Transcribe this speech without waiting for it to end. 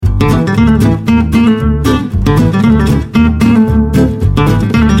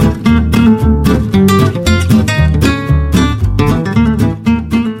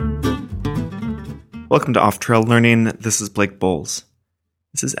welcome to Off Trail Learning. This is Blake Bowles.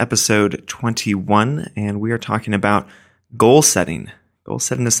 This is episode 21, and we are talking about goal setting. Goal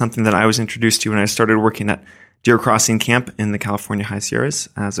setting is something that I was introduced to when I started working at Deer Crossing Camp in the California High Sierras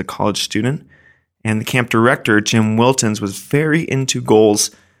as a college student. And the camp director, Jim Wiltons, was very into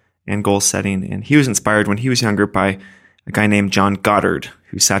goals and goal setting, and he was inspired when he was younger by a guy named John Goddard,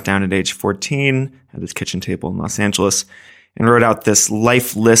 who sat down at age 14 at his kitchen table in Los Angeles and wrote out this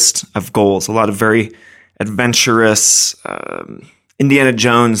life list of goals, a lot of very adventurous, Indiana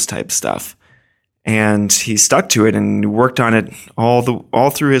Jones type stuff. And he stuck to it and worked on it all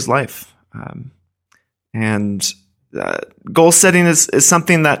through his life. Goal setting is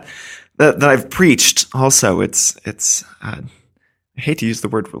something that I've preached also. It's I hate to use the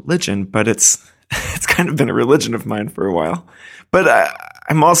word religion, but it's kind of been a religion of mine for a while. But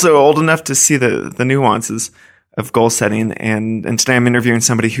I'm also old enough to see the nuances of goal setting, and today I'm interviewing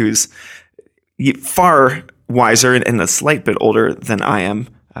somebody who's far wiser and a slight bit older than I am,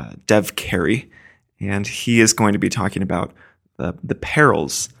 Dev Carey, and he is going to be talking about the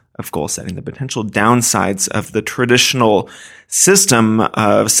perils of goal setting, the potential downsides of the traditional system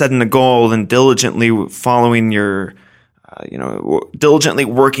of setting a goal and diligently following diligently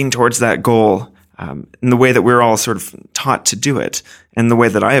working towards that goal in the way that we're all sort of taught to do it, and the way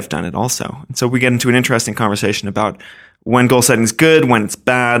that I have done it also. And so we get into an interesting conversation about when goal setting is good, when it's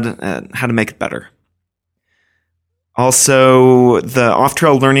bad, and how to make it better. Also, the Off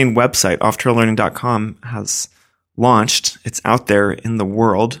Trail Learning website, offtraillearning.com, has launched. It's out there in the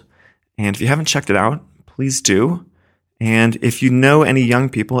world. And if you haven't checked it out, please do. And if you know any young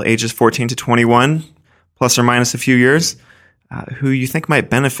people, ages 14 to 21, plus or minus a few years, who you think might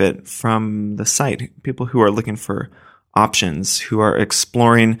benefit from the site, people who are looking for options, who are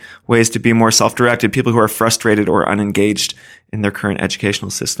exploring ways to be more self-directed, people who are frustrated or unengaged in their current educational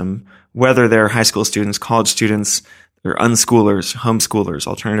system, whether they're high school students, college students, or unschoolers, homeschoolers,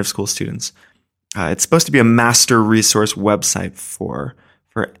 alternative school students. It's supposed to be a master resource website for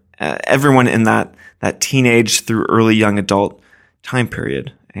everyone in that teenage through early young adult time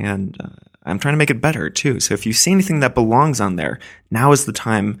period. And I'm trying to make it better too. So if you see anything that belongs on there, now is the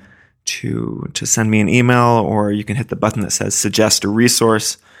time to send me an email, or you can hit the button that says suggest a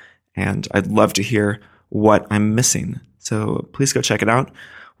resource. And I'd love to hear what I'm missing. So please go check it out.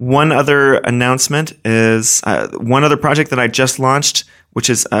 One other announcement is one other project that I just launched, which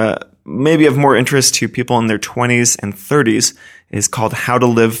is maybe of more interest to people in their 20s and 30s, is called How to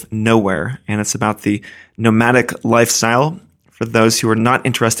Live Nowhere. And it's about the nomadic lifestyle for those who are not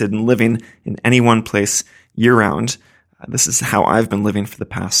interested in living in any one place year-round. This is how I've been living for the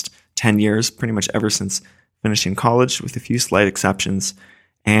past 10 years, pretty much ever since finishing college, with a few slight exceptions.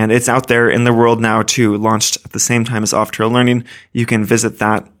 And it's out there in the world now, too, launched at the same time as Off Trail Learning. You can visit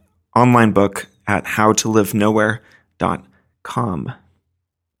that online book at howtolivenowhere.com.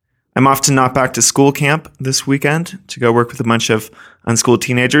 I'm off to Not Back to School camp this weekend to go work with a bunch of unschooled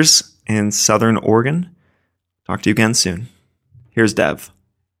teenagers in Southern Oregon. Talk to you again soon. Here's Dev.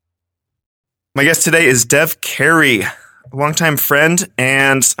 My guest today is Dev Carey, a longtime friend,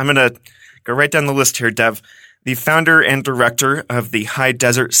 and I'm going to go right down the list here, Dev. The founder and director of the High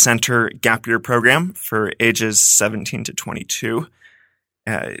Desert Center Gap Year program for ages 17 to 22.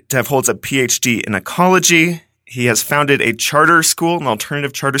 Dev holds a PhD in ecology. He has founded a charter school, an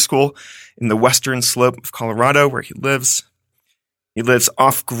alternative charter school in the western slope of Colorado, where he lives. He lives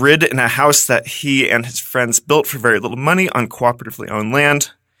off-grid in a house that he and his friends built for very little money on cooperatively owned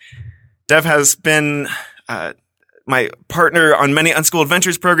land. Dev has been my partner on many Unschool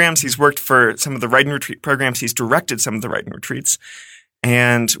Adventures programs. He's worked for some of the writing retreat programs. He's directed some of the writing retreats.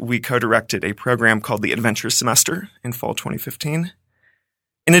 And we co-directed a program called the Adventure Semester in fall 2015.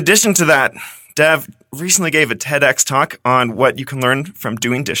 In addition to that, Dev recently gave a TEDx talk on what you can learn from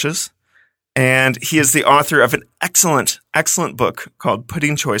doing dishes. And he is the author of an excellent book called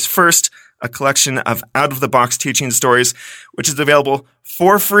Putting Choice First, a collection of out-of-the-box teaching stories, which is available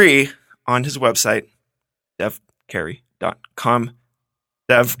for free on his website, devcarey.com.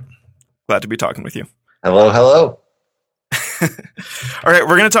 Dev, glad to be talking with you. Hello. All right,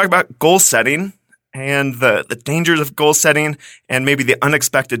 we're going to talk about goal setting and the dangers of goal setting, and maybe the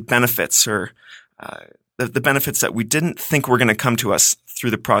unexpected benefits, or the benefits that we didn't think were going to come to us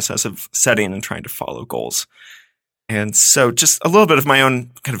through the process of setting and trying to follow goals. And so just a little bit of my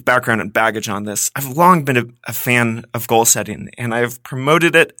own kind of background and baggage on this. I've long been a fan of goal setting, and I've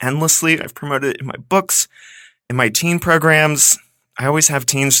promoted it endlessly. I've promoted it in my books, in my teen programs. I always have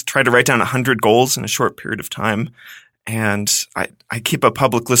teens try to write down 100 goals in a short period of time. And I keep a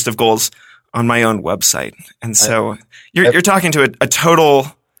public list of goals on my own website. And so you're talking to a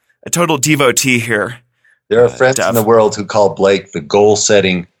total devotee here. There are friends Dev. in the world who call Blake the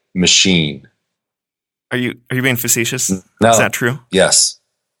goal-setting machine. Are you being facetious? No. Is that true? Yes.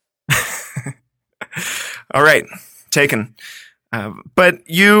 All right, taken. But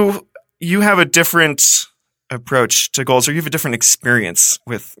you have a different approach to goals, or you have a different experience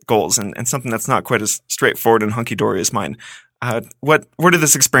with goals, and something that's not quite as straightforward and hunky-dory as mine. Where did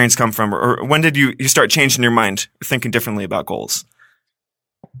this experience come from, or when did you start changing your mind, thinking differently about goals?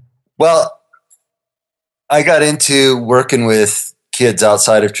 Well, I got into working with kids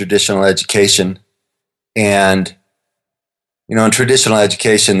outside of traditional education, and in traditional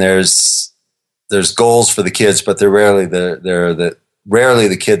education, there's goals for the kids, but they're rarely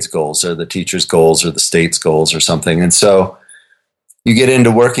the kids' goals, or the teacher's goals, or the state's goals, or something. And so you get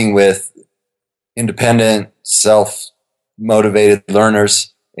into working with independent, self-motivated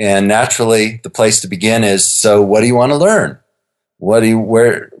learners, and naturally, the place to begin is, so what do you want to learn? What do you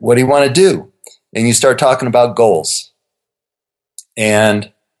want to do? And you start talking about goals.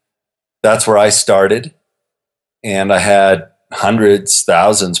 And that's where I started. And I had hundreds,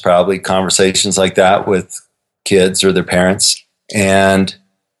 thousands, probably, conversations like that with kids or their parents. And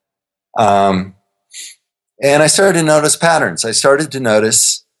I started to notice patterns. I started to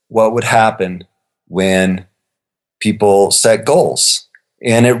notice what would happen when people set goals.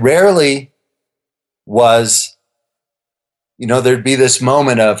 And it rarely was, there'd be this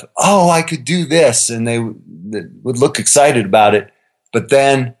moment of, oh, I could do this. And they would look excited about it. But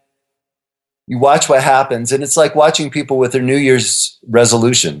then you watch what happens. And it's like watching people with their New Year's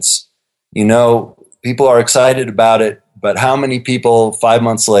resolutions. People are excited about it. But how many people 5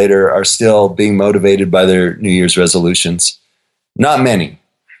 months later are still being motivated by their New Year's resolutions? Not many.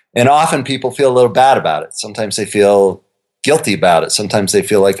 And often people feel a little bad about it. Sometimes they feel guilty about it. Sometimes they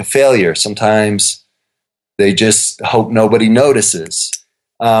feel like a failure. Sometimes they just hope nobody notices.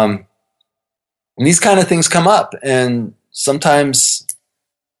 And these kind of things come up. And sometimes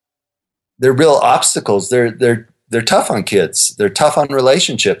they're real obstacles. They're tough on kids. They're tough on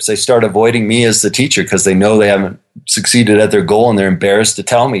relationships. They start avoiding me as the teacher because they know they haven't succeeded at their goal, and they're embarrassed to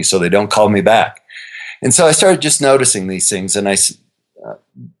tell me, so they don't call me back. And so I started just noticing these things, and I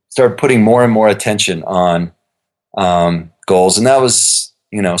started putting more and more attention on goals. And that was,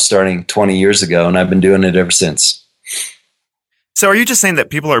 starting 20 years ago, and I've been doing it ever since. So are you just saying that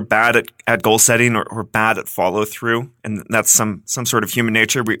people are bad at goal setting, or bad at follow through? And that's some sort of human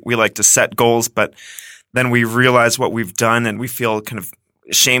nature. We like to set goals, but then we realize what we've done and we feel kind of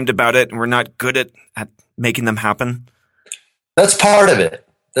ashamed about it, and we're not good at making them happen. That's part of it.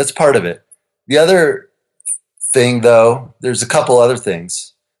 The other thing, though, there's a couple other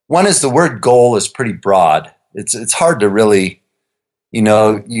things. One is the word goal is pretty broad. It's hard to really,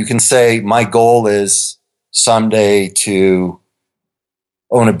 you can say my goal is someday to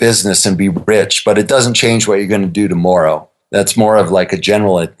own a business and be rich, but it doesn't change what you're going to do tomorrow. That's more of like a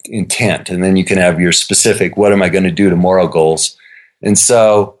general intent. And then you can have your specific, what am I going to do tomorrow goals? And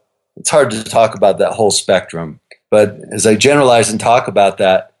so it's hard to talk about that whole spectrum. But as I generalize and talk about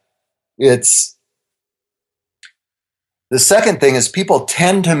that, it's the second thing is people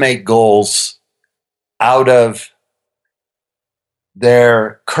tend to make goals out of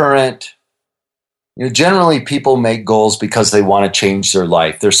their current, generally people make goals because they want to change their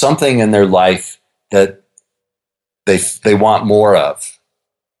life. There's something in their life that they want more of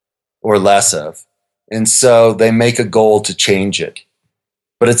or less of. And so they make a goal to change it.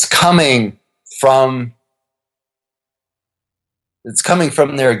 But it's coming from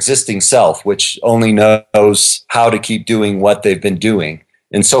their existing self, which only knows how to keep doing what they've been doing.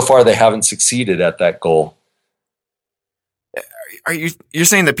 And so far they haven't succeeded at that goal. You're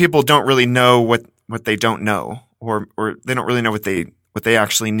saying that people don't really know what they don't know, or they don't really know what they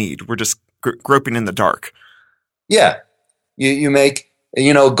actually need. We're just groping in the dark. Yeah. You make,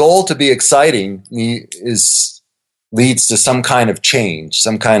 a goal to be exciting leads to some kind of change,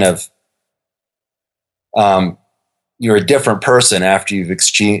 some kind of, you're a different person after you've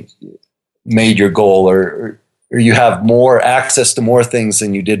made your goal, or you have more access to more things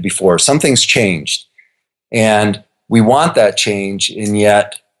than you did before. Something's changed, and we want that change, and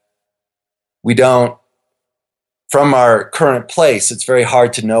yet we don't. From our current place, it's very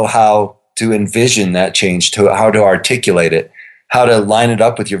hard to know how to envision that change, how to articulate it, how to line it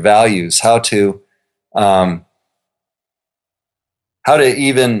up with your values, how to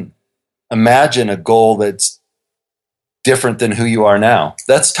even imagine a goal that's different than who you are now.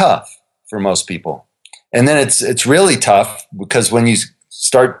 That's tough for most people. And then it's really tough because when you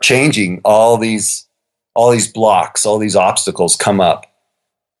start changing, all these blocks, all these obstacles come up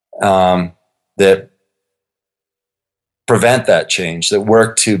that prevent that change, that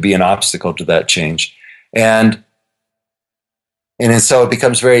work to be an obstacle to that change. And so it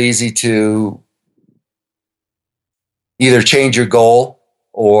becomes very easy to either change your goal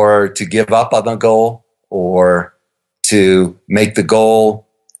or to give up on the goal or to make the goal,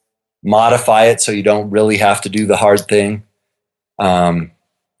 modify it so you don't really have to do the hard thing.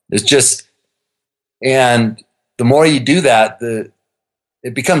 It's just, and the more you do that,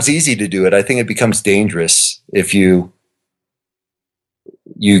 it becomes easy to do it. I think it becomes dangerous if you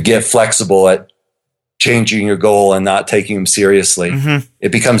get flexible at changing your goal and not taking them seriously. Mm-hmm.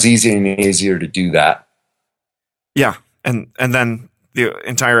 It becomes easier and easier to do that. Yeah. And then the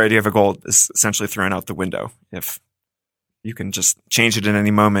entire idea of a goal is essentially thrown out the window. If you can just change it in any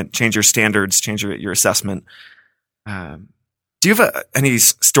moment, change your standards, change your assessment. Do you have any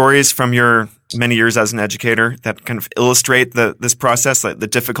stories from your many years as an educator that kind of illustrate this process, like the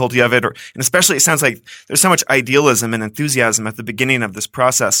difficulty of it? And especially, it sounds like there's so much idealism and enthusiasm at the beginning of this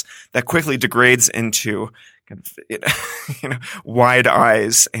process that quickly degrades into kind of, wide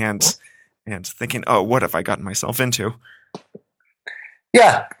eyes and thinking, oh, what have I gotten myself into?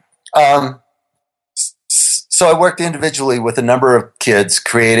 Yeah. So I worked individually with a number of kids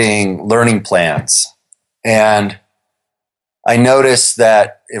creating learning plans. And I noticed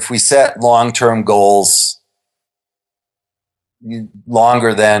that if we set long-term goals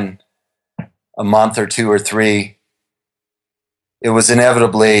longer than a month or two or three, it was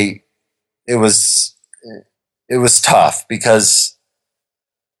tough because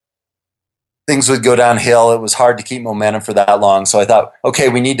things would go downhill. It was hard to keep momentum for that long. So I thought, okay,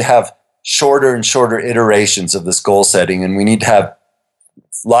 we need to have shorter and shorter iterations of this goal setting, and we need to have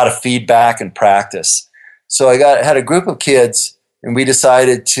a lot of feedback and practice. So I had a group of kids, and we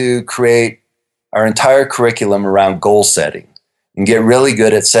decided to create our entire curriculum around goal setting and get really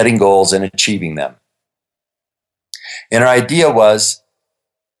good at setting goals and achieving them. And our idea was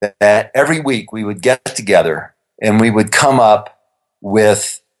that every week we would get together and we would come up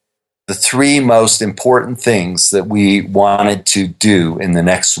with the 3 most important things that we wanted to do in the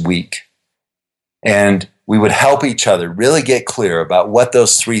next week. And we would help each other really get clear about what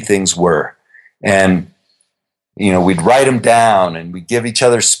those 3 things were. And we'd write them down and we'd give each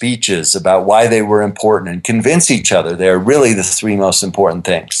other speeches about why they were important and convince each other they're really the 3 most important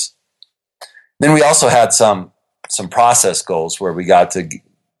things. Then we also had some process goals where we got to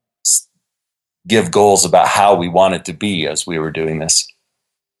give goals about how we wanted to be as we were doing this.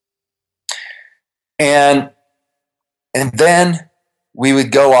 And then we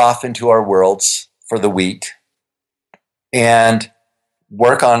would go off into our worlds for the week and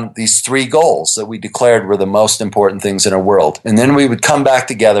work on these 3 goals that we declared were the most important things in our world. And then we would come back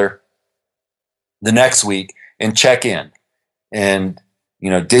together the next week and check in. And,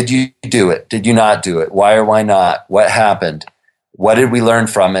 did you do it? Did you not do it? Why or why not? What happened? What did we learn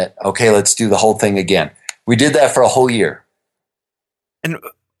from it? Okay, let's do the whole thing again. We did that for a whole year. And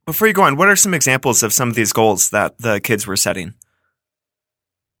before you go on, what are some examples of some of these goals that the kids were setting?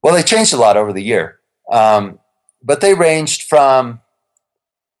 Well, they changed a lot over the year. But they ranged from,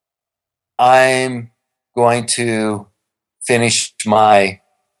 I'm going to finish my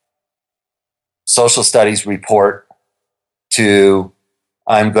social studies report, to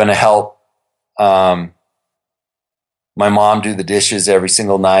I'm going to help my mom do the dishes every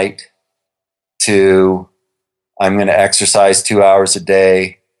single night, to I'm going to exercise 2 hours a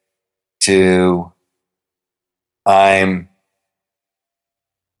day, to I'm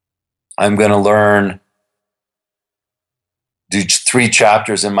going to do 3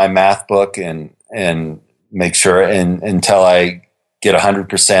 chapters in my math book and make sure until I get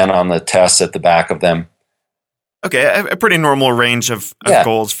 100% on the tests at the back of them. Okay, a pretty normal range of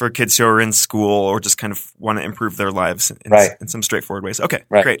goals for kids who are in school or just kind of want to improve their lives in some straightforward ways. Okay,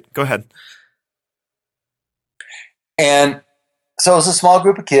 Great. Go ahead. And so it was a small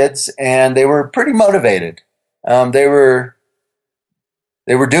group of kids, and they were pretty motivated. They were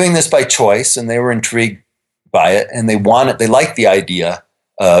doing this by choice, and they were intrigued by it, and they liked the idea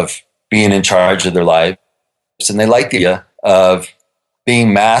of being in charge of their lives, and they liked the idea of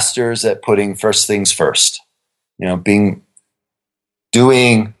being masters at putting first things first. Building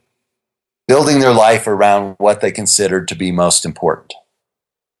their life around what they considered to be most important.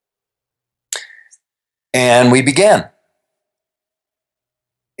 And we began.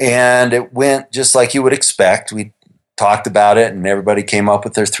 And it went just like you would expect. We talked about it, and everybody came up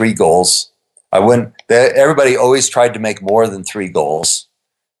with their 3 goals. Everybody always tried to make more than 3 goals.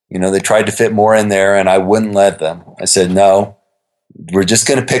 They tried to fit more in there, and I wouldn't let them. I said, no, we're just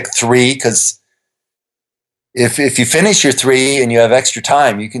going to pick 3, because if you finish your 3 and you have extra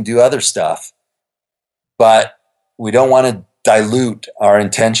time, you can do other stuff. But we don't want to dilute our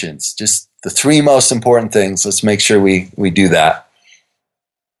intentions. Just the three most important things. Let's make sure we do that.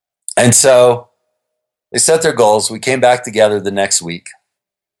 And so they set their goals. We came back together the next week.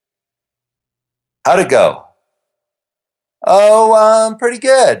 How'd it go? Oh, pretty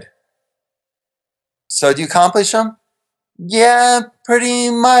good. So did you accomplish them? Yeah, pretty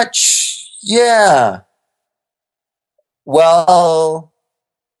much. Yeah. Well,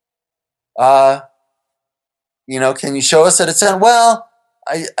 can you show us that it's done? Well,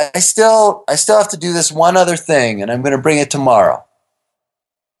 I still have to do this one other thing, and I'm going to bring it tomorrow.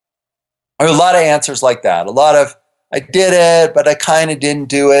 There are a lot of answers like that. A lot of, I did it, but I kind of didn't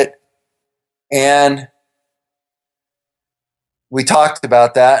do it. And we talked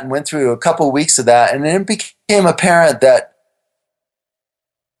about that and went through a couple of weeks of that. And then it became apparent that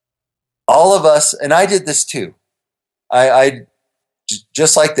all of us, and I did this too. I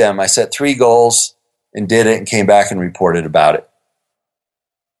just like them, I set 3 goals and did it and came back and reported about it.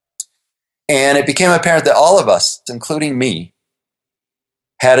 And it became apparent that all of us, including me,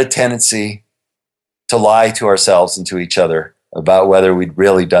 had a tendency to lie to ourselves and to each other about whether we'd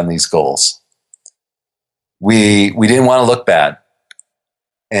really done these goals. We didn't want to look bad.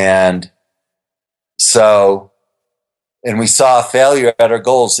 And so, and we saw a failure at our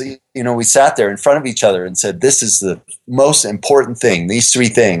goals. We sat there in front of each other and said, this is the most important thing, these 3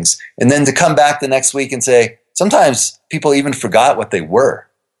 things. And then to come back the next week and say, sometimes people even forgot what they were.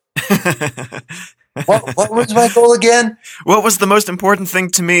 What was my goal again? What was the most important thing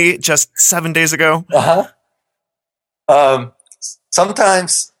to me just 7 days ago?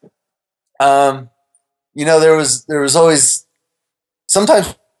 Sometimes, there was always,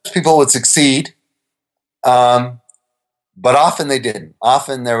 sometimes people would succeed, but often they didn't.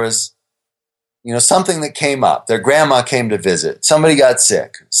 Often there was, something that came up. Their grandma came to visit. Somebody got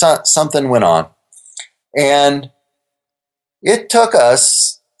sick. Something went on. And it took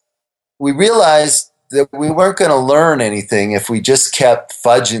us, we realized that we weren't going to learn anything if we just kept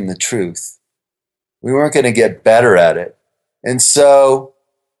fudging the truth. We weren't going to get better at it. And so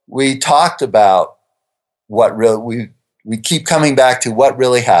we talked about what really, we keep coming back to what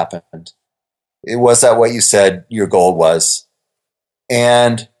really happened. It was that what you said your goal was.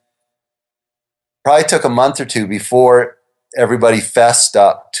 And probably took a month or 2 before everybody fessed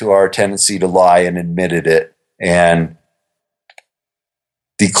up to our tendency to lie and admitted it and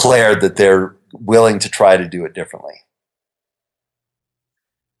declared that they're willing to try to do it differently.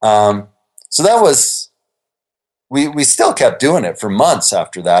 So that was, we still kept doing it for months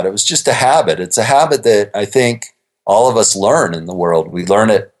after that. It was just a habit. It's a habit that I think all of us learn in the world. We learn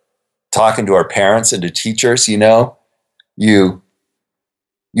it talking to our parents and to teachers. You want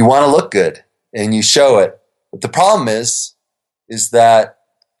to look good and you show it. But the problem is that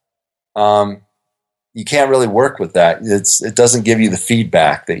you can't really work with that. It doesn't give you the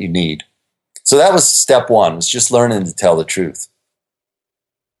feedback that you need. So that was step 1, was just learning to tell the truth.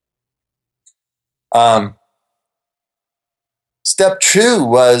 Step 2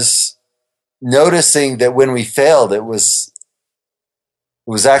 was noticing that when we failed, it was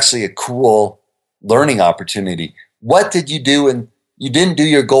actually a cool learning opportunity. What did you do when you didn't do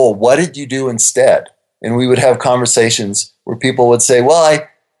your goal? What did you do instead? And we would have conversations where people would say, well,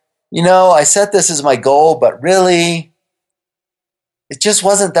 I set this as my goal, but really, it just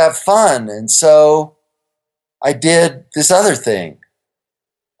wasn't that fun. And so I did this other thing.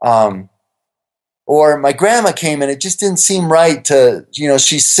 Or my grandma came and it just didn't seem right to,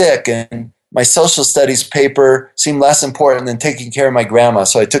 she's sick and my social studies paper seemed less important than taking care of my grandma.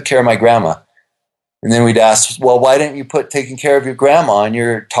 So I took care of my grandma. And then we'd ask, well, why didn't you put taking care of your grandma on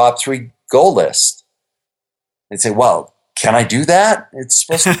your top 3 goal list? They'd say, well, can I do that? It's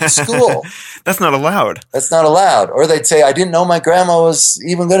supposed to be school. That's not allowed. That's not allowed. Or they'd say, I didn't know my grandma was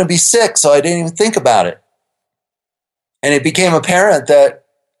even going to be sick, so I didn't even think about it. And it became apparent that,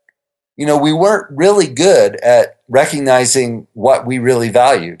 we weren't really good at recognizing what we really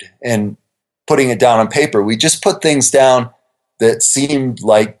valued and putting it down on paper. We just put things down that seemed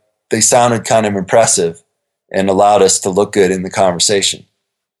like they sounded kind of impressive and allowed us to look good in the conversation.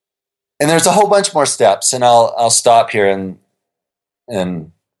 And there's a whole bunch more steps, and I'll stop here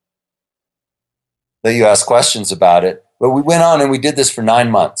and let you ask questions about it. But we went on and we did this for 9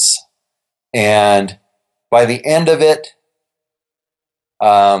 months. And by the end of it,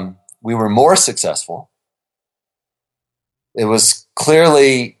 we were more successful. It was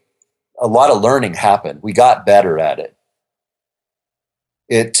clearly a lot of learning happened. We got better at it.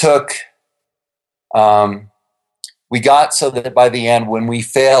 It took, we got so that by the end, when we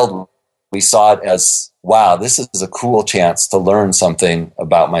failed, we saw it as, wow, this is a cool chance to learn something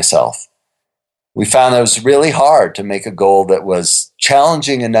about myself. We found that it was really hard to make a goal that was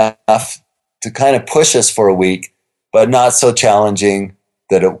challenging enough to kind of push us for a week, but not so challenging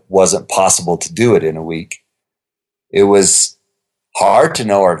that it wasn't possible to do it in a week. It was hard to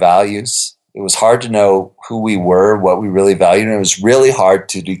know our values. It was hard to know who we were, what we really valued, and it was really hard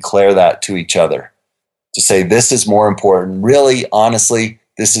to declare that to each other, to say, this is more important. Really, honestly,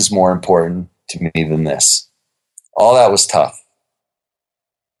 this is more important to me than this. All that was tough.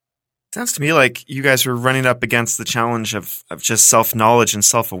 Sounds to me like you guys were running up against the challenge of just self-knowledge and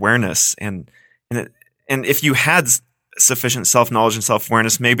self-awareness. And if you had sufficient self-knowledge and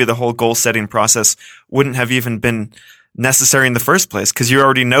self-awareness, maybe the whole goal-setting process wouldn't have even been necessary in the first place, because you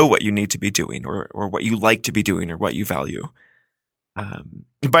already know what you need to be doing, or what you like to be doing, or what you value.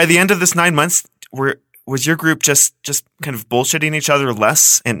 By the end of this 9 months, was your group just kind of bullshitting each other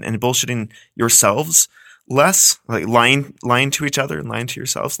less and bullshitting yourselves less, like lying to each other and lying to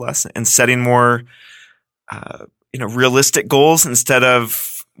yourselves less, and setting more realistic goals instead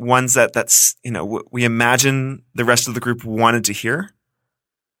of ones that's we imagine the rest of the group wanted to hear?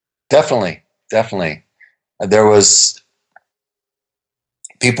 Definitely.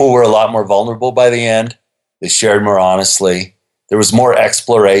 People were a lot more vulnerable by the end. They shared more honestly. There was more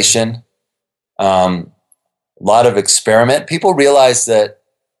exploration, a lot of experiment. People realized that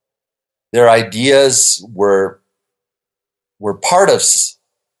their ideas were part of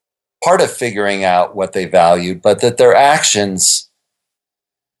figuring out what they valued, but that their actions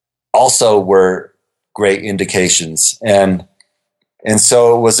also were great indications. And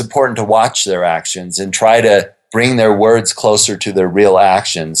so it was important to watch their actions and try to bring their words closer to their real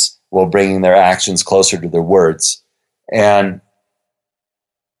actions while bringing their actions closer to their words. And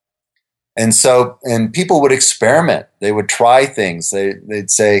people would experiment. They would try things. They'd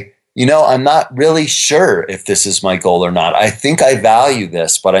say, I'm not really sure if this is my goal or not. I think I value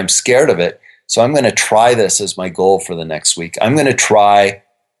this, but I'm scared of it. So I'm going to try this as my goal for the next week. I'm going to try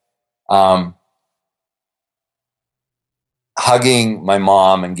hugging my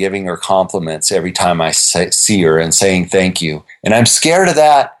mom and giving her compliments every time I see her and saying thank you. And I'm scared of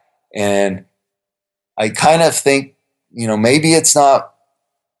that. And I kind of think, maybe it's not,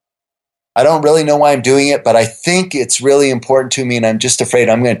 I don't really know why I'm doing it, but I think it's really important to me, and I'm just afraid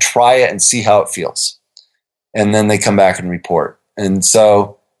I'm going to try it and see how it feels. And then they come back and report. And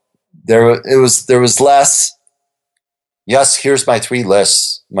so there was less, yes, here's my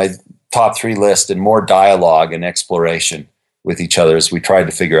top 3 list, and more dialogue and exploration with each other as we tried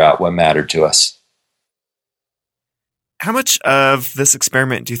to figure out what mattered to us. How much of this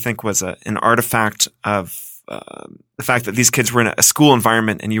experiment do you think was an artifact of the fact that these kids were in a school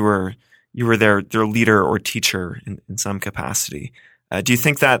environment and you were their leader or teacher in some capacity? Do you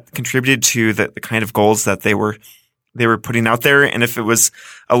think that contributed to the kind of goals that they were putting out there? And if it was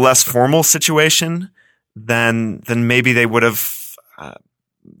a less formal situation, then maybe they would have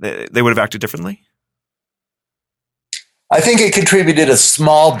acted differently? I think it contributed a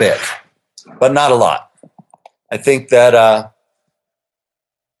small bit, but not a lot. I think that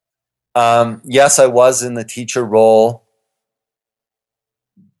yes, I was in the teacher role,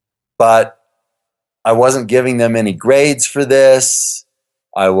 but I wasn't giving them any grades for this.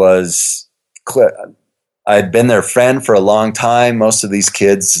 I'd been their friend for a long time. Most of these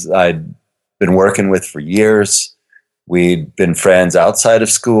kids I'd been working with for years. We'd been friends outside of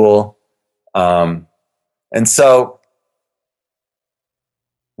school. And so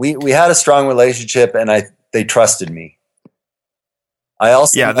we had a strong relationship, and they trusted me. I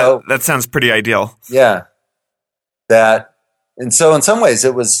also know, that sounds pretty ideal. Yeah. And so in some ways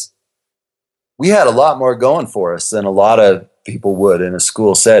we had a lot more going for us than a lot of people would in a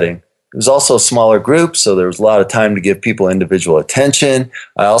school setting. It was also a smaller group, so there was a lot of time to give people individual attention.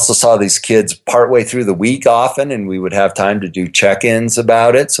 I also saw these kids partway through the week often, and we would have time to do check-ins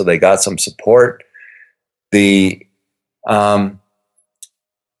about it, so they got some support.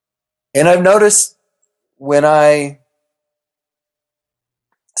 And I've noticed when I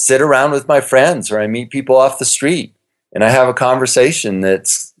sit around with my friends or I meet people off the street and I have a conversation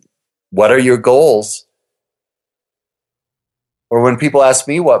that's, what are your goals? Or when people ask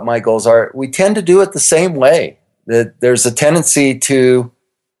me what my goals are, we tend to do it the same way. That there's a tendency to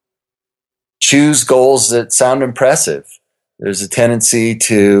choose goals that sound impressive. There's a tendency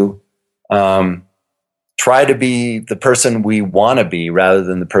to try to be the person we want to be rather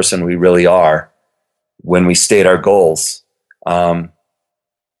than the person we really are when we state our goals. Isn't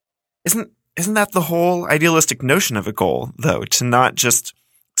that the whole idealistic notion of a goal, though? To not just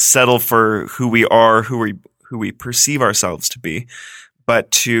settle for who we are, who we perceive ourselves to be, but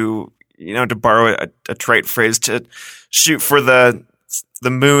to borrow a trite phrase, to shoot for the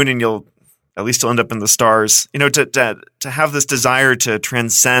moon, and you'll end up in the stars. To have this desire to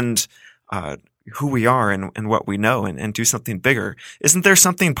transcend who we are and what we know and do something bigger. Isn't there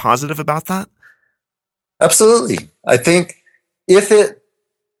something positive about that? Absolutely. I think if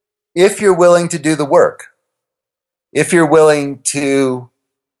you're willing to do the work, if you're willing to,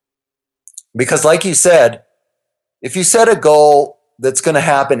 because like you said, if you set a goal that's going to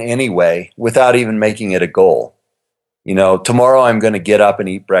happen anyway without even making it a goal, tomorrow I'm going to get up and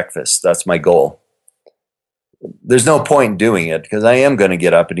eat breakfast. That's my goal. There's no point in doing it because I am going to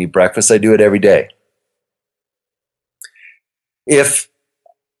get up and eat breakfast. I do it every day.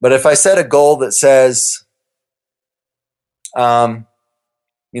 But if I set a goal that says, I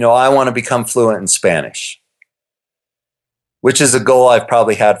want to become fluent in Spanish, which is a goal I've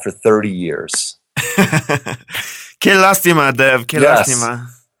probably had for 30 years. Qué lástima, Dev. Qué lástima.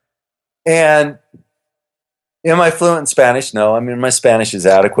 And am I fluent in Spanish? No. I mean, my Spanish is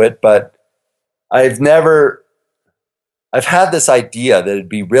adequate, but I've had this idea that it'd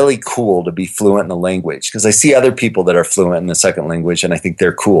be really cool to be fluent in a language because I see other people that are fluent in the second language and I think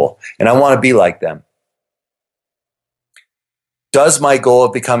they're cool and I want to be like them. Does my goal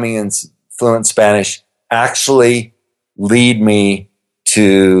of becoming fluent in Spanish actually lead me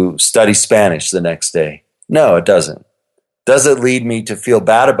to study Spanish the next day? No, it doesn't. Does it lead me to feel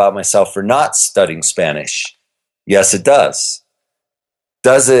bad about myself for not studying Spanish? Yes, it does.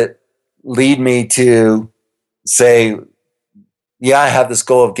 Does it lead me to say, yeah, I have this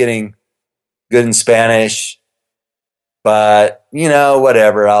goal of getting good in Spanish, but,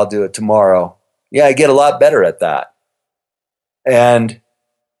 whatever, I'll do it tomorrow. Yeah, I get a lot better at that. And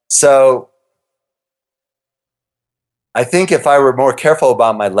so I think if I were more careful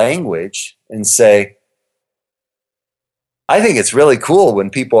about my language and say, I think it's really cool when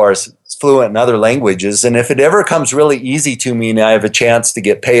people are fluent in other languages. And if it ever comes really easy to me and I have a chance to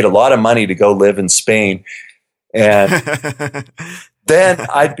get paid a lot of money to go live in Spain, and then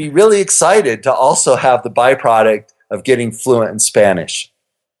I'd be really excited to also have the byproduct of getting fluent in Spanish.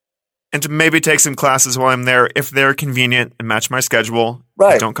 And to maybe take some classes while I'm there if they're convenient and match my schedule.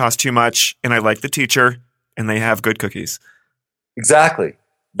 Right. Don't cost too much. And I like the teacher and they have good cookies. Exactly.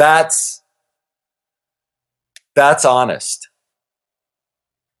 That's honest.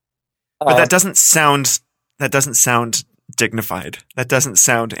 But that doesn't sound dignified. That doesn't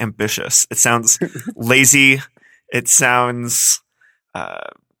sound ambitious. It sounds lazy. It sounds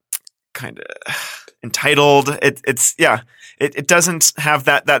kind of entitled. It doesn't have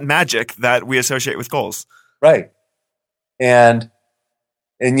that magic that we associate with goals. Right. And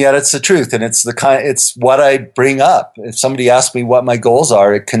yet it's the truth, and it's what I bring up. If somebody asks me what my goals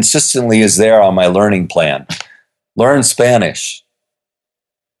are, it consistently is there on my learning plan. Learn Spanish,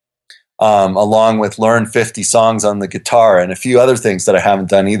 along with learn 50 songs on the guitar and a few other things that I haven't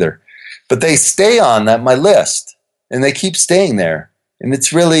done either. But they stay on my list, and they keep staying there. And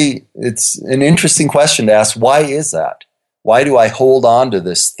it's an interesting question to ask. Why is that? Why do I hold on to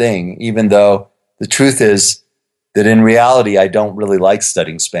this thing, even though the truth is that in reality, I don't really like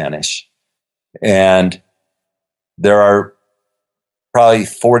studying Spanish. And there are probably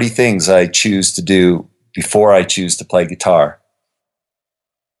 40 things I choose to do before I choose to play guitar,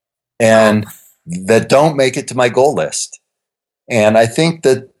 and that don't make it to my goal list. And I think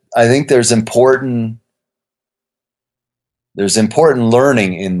there's important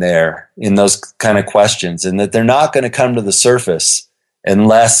learning in those kind of questions, and that they're not going to come to the surface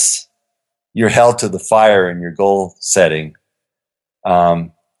unless you're held to the fire in your goal setting,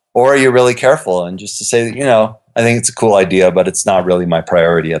 or you're really careful and just to say that, I think it's a cool idea, but it's not really my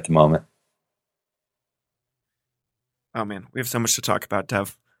priority at the moment. Oh man, we have so much to talk about,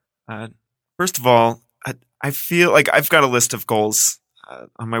 Dev. First of all, I feel like I've got a list of goals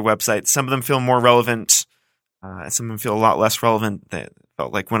on my website. Some of them feel more relevant. Some of them feel a lot less relevant. They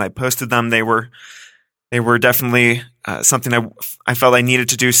felt like when I posted them, they were definitely something I felt I needed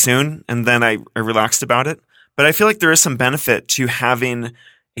to do soon, and then I relaxed about it. But I feel like there is some benefit to having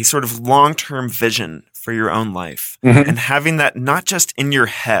a sort of long-term vision for your own life, and having that not just in your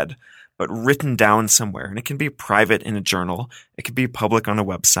head, but written down somewhere. And it can be private in a journal. It could be public on a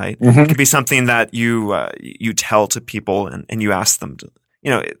website. It could be something that you tell to people and you ask them to,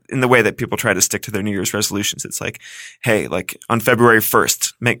 in the way that people try to stick to their New Year's resolutions. It's like, hey, like on February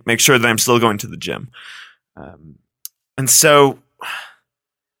 1st, make sure that I'm still going to the gym. And so,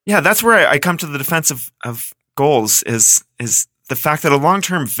 yeah, that's where I come to the defense of goals is the fact that a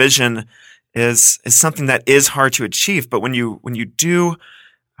long-term vision is something that is hard to achieve. But when you do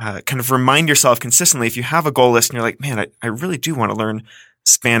kind of remind yourself consistently, if you have a goal list and you're like, man, I really do want to learn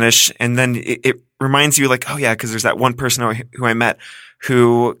Spanish. And then it reminds you like, oh yeah, because there's that one person who I met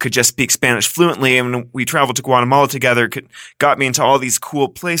who could just speak Spanish fluently, and we traveled to Guatemala together, got me into all these cool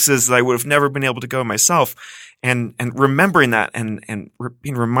places that I would have never been able to go myself. And remembering that and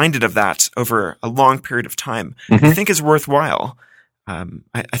being reminded of that over a long period of time, I think is worthwhile.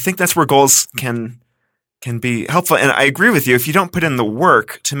 I think that's where goals can be helpful. And I agree with you. If you don't put in the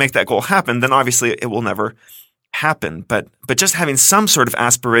work to make that goal happen, then obviously it will never happen. But just having some sort of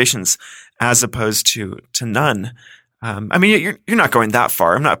aspirations as opposed to none. I mean, you're not going that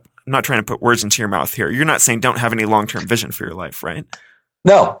far. I'm not trying to put words into your mouth here. You're not saying don't have any long-term vision for your life, right?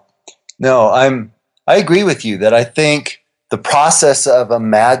 No, I agree with you that I think the process of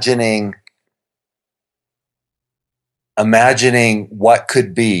imagining what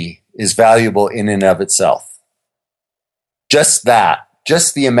could be is valuable in and of itself. Just that,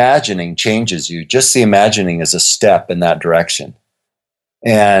 just the imagining changes you. Just the imagining is a step in that direction.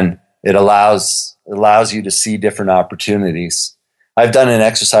 And it allows you to see different opportunities. I've done an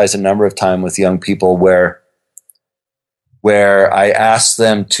exercise a number of times with young people where I ask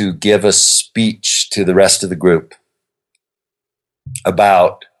them to give a speech to the rest of the group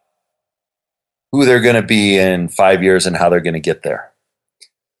about who they're going to be in 5 years and how they're going to get there.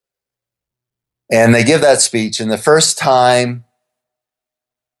 And they give that speech, and the first time,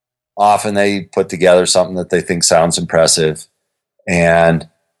 often they put together something that they think sounds impressive. And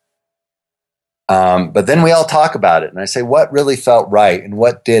but then we all talk about it, and I say, what really felt right and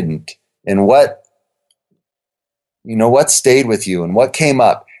what didn't, and what stayed with you and what came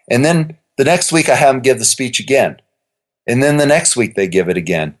up. And then the next week I have them give the speech again. And then the next week they give it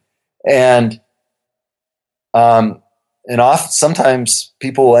again. And sometimes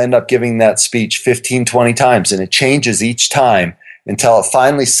people will end up giving that speech 15, 20 times, and it changes each time until it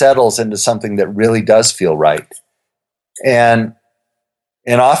finally settles into something that really does feel right. And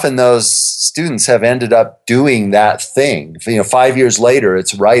often those students have ended up doing that thing. 5 years later,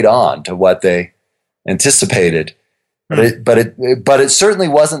 it's right on to what they anticipated. But it certainly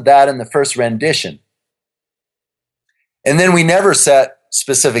wasn't that in the first rendition. And then we never set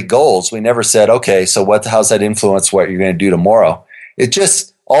specific goals. We never said, okay, so how's that influence what you're going to do tomorrow? It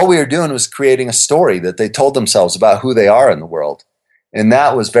just, all we were doing was creating a story that they told themselves about who they are in the world. And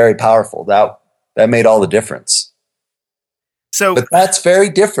that was very powerful. That made all the difference. But that's very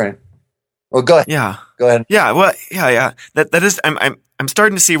different. Well, go ahead. Yeah. Go ahead. Yeah. Well, yeah. That is, I'm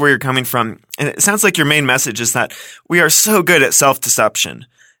starting to see where you're coming from. And it sounds like your main message is that we are so good at self-deception,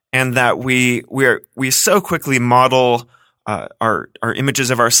 and that we so quickly model our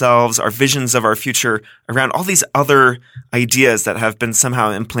images of ourselves, our visions of our future around all these other ideas that have been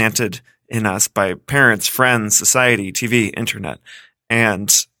somehow implanted in us by parents, friends, society, TV, internet.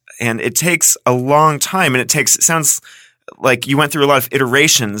 And it takes a long time, and it sounds like you went through a lot of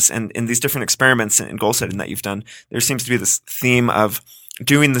iterations and in these different experiments and goal setting that you've done. There seems to be this theme of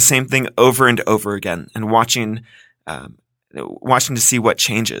doing the same thing over and over again and watching to see what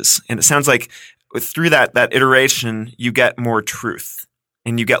changes. And it sounds like through that iteration, you get more truth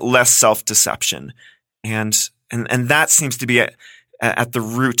and you get less self-deception. And that seems to be at the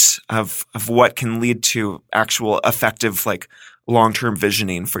root of what can lead to actual effective, like long-term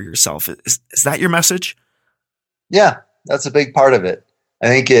visioning for yourself. Is that your message? Yeah. That's a big part of it. I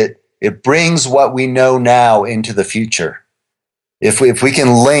think it brings what we know now into the future. If we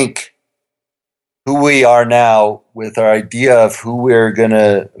can link who we are now with our idea of who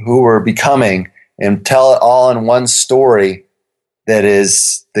we're becoming, and tell it all in one story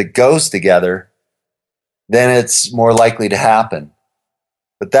that goes together, then it's more likely to happen.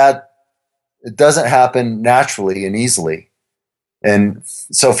 But it doesn't happen naturally and easily. And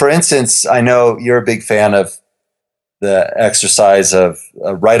so, for instance, I know you're a big fan of the exercise of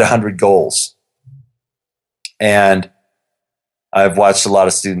write 100 goals. And I've watched a lot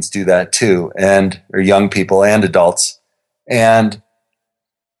of students do that too, or young people and adults. And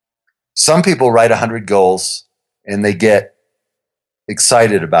some people write 100 goals and they get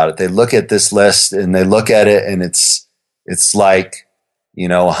excited about it. They look at this list and they look at it, and it's like,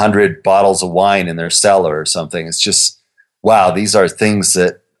 100 bottles of wine in their cellar or something. It's just, wow, these are things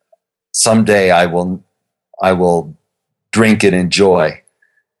that someday I will drink and enjoy.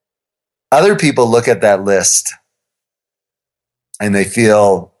 Other people look at that list and they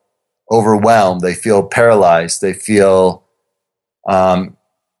feel overwhelmed. They feel paralyzed. They feel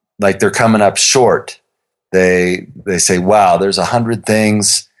like they're coming up short. They say, wow, there's 100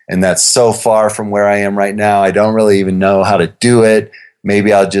 things, and that's so far from where I am right now. I don't really even know how to do it.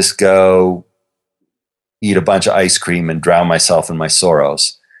 Maybe I'll just go eat a bunch of ice cream and drown myself in my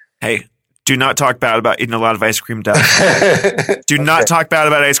sorrows. Hey, Do not talk bad about eating a lot of ice cream, Doug. Do not talk bad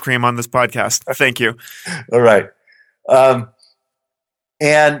about ice cream on this podcast. Thank you. All right.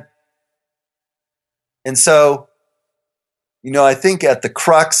 And so, I think at the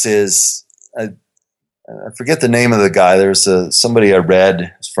crux is, I forget the name of the guy. There's somebody I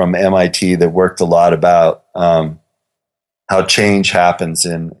read from MIT that worked a lot about how change happens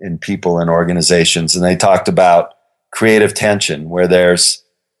in people and organizations. And they talked about creative tension,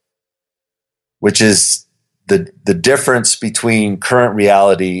 which is the difference between current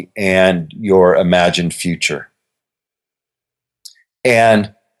reality and your imagined future.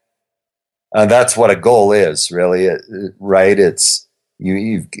 And that's what a goal is, really, right? It's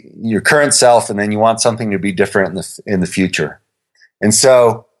your current self, and then you want something to be different in the future. And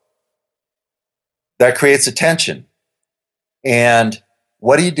so that creates a tension. And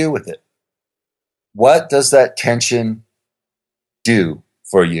what do you do with it? What does that tension do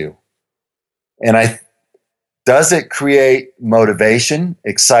for you? And does it create motivation,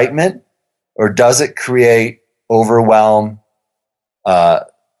 excitement, or does it create overwhelm,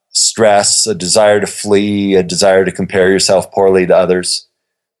 stress, a desire to flee, a desire to compare yourself poorly to others?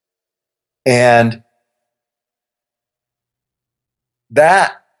 And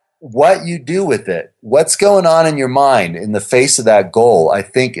what you do with it, what's going on in your mind in the face of that goal, I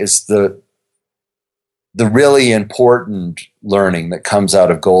think is the really important learning that comes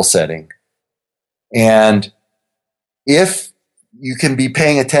out of goal setting. And if you can be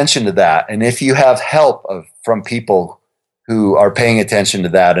paying attention to that, and if you have help from people who are paying attention to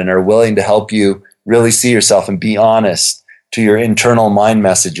that and are willing to help you really see yourself and be honest to your internal mind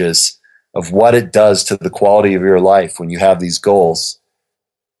messages of what it does to the quality of your life when you have these goals,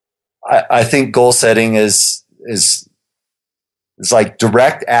 I think goal setting is like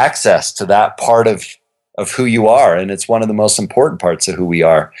direct access to that part of who you are. And it's one of the most important parts of who we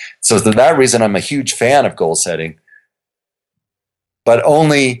are. So for that reason, I'm a huge fan of goal setting, but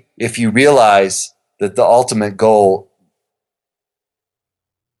only if you realize that the ultimate goal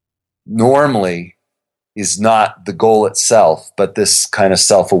normally is not the goal itself, but this kind of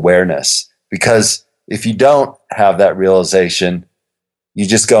self-awareness. Because if you don't have that realization, you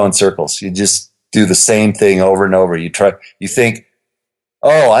just go in circles. You just do the same thing over and over. You think,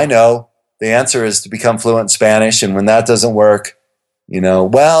 oh, I know. The answer is to become fluent in Spanish. And when that doesn't work,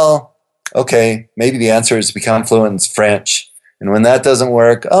 well, okay, maybe the answer is to become fluent in French. And when that doesn't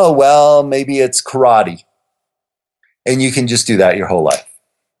work, oh, well, maybe it's karate. And you can just do that your whole life.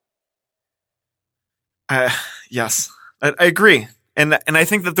 Yes, I agree. And I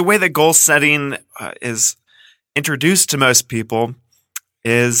think that the way that goal setting is introduced to most people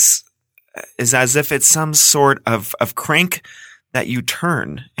is as if it's some sort of crank that you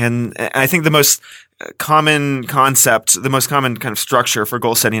turn. And I think the most common concept, the most common kind of structure for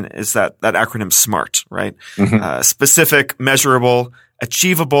goal setting is that acronym SMART, right? Mm-hmm. Specific, measurable,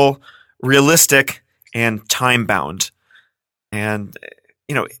 achievable, realistic, and time bound. And,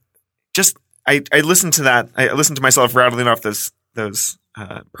 I listened to that. I listened to myself rattling off those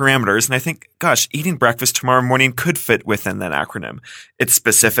parameters, and I think, gosh, eating breakfast tomorrow morning could fit within that acronym. It's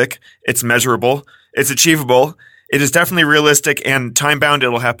specific, it's measurable, it's achievable, it is definitely realistic, and time bound.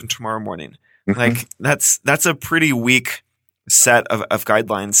 It'll happen tomorrow morning. Mm-hmm. Like that's a pretty weak set of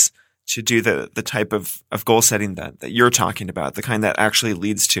guidelines to do the type of goal setting that you're talking about, the kind that actually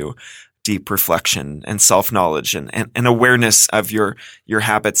leads to deep reflection and self-knowledge and awareness of your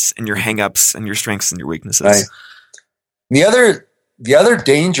habits and your hang-ups and your strengths and your weaknesses. Right. The other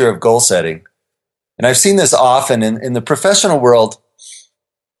danger of goal setting, and I've seen this often in the professional world,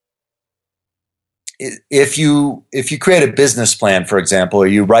 if you create a business plan, for example, or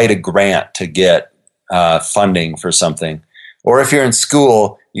you write a grant to get funding for something, or if you're in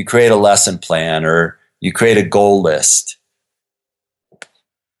school, you create a lesson plan or you create a goal list.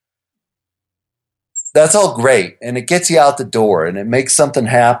 That's all great, and it gets you out the door, and it makes something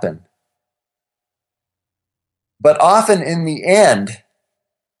happen. But often in the end,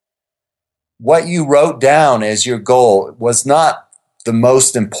 what you wrote down as your goal was not the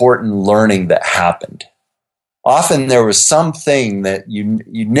most important learning that happened. Often there was something that you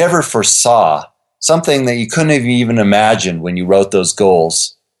never foresaw, something that you couldn't have even imagined when you wrote those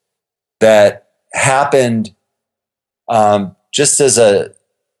goals that happened just as a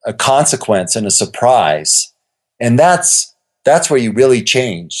consequence and a surprise. And that's where you really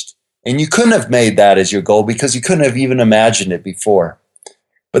changed. And you couldn't have made that as your goal because you couldn't have even imagined it before.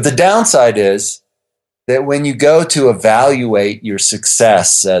 But the downside is that when you go to evaluate your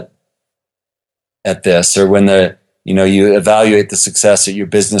success at this, or when you evaluate the success at your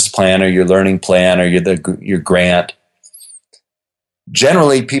business plan or your learning plan or your grant,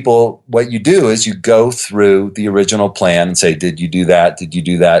 generally what you do is you go through the original plan and say, did you do that? Did you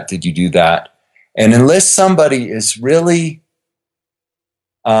do that? Did you do that? And unless somebody is really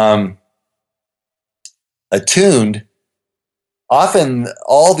attuned, often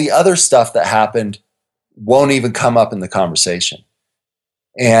all the other stuff that happened won't even come up in the conversation.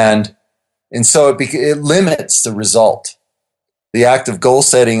 And so it limits the result. The act of goal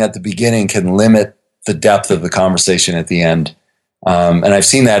setting at the beginning can limit the depth of the conversation at the end. And I've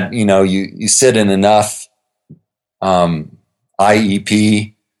seen that, you sit in enough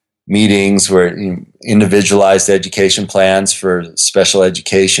IEP meetings where individualized education plans for special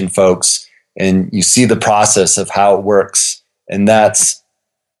education folks, and you see the process of how it works. And that's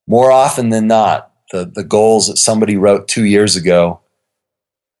more often than not, the goals that somebody wrote 2 years ago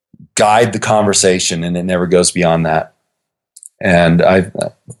guide the conversation, and it never goes beyond that. And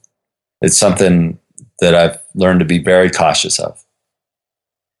it's something that I've learned to be very cautious of.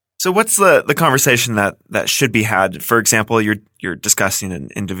 So what's the conversation that should be had? For example, you're discussing an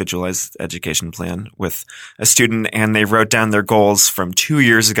individualized education plan with a student, and they wrote down their goals from 2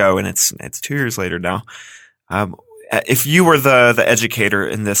 years ago, and it's 2 years later now. If you were the educator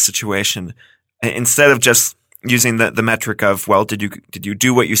in this situation, instead of just using the metric of, well, did you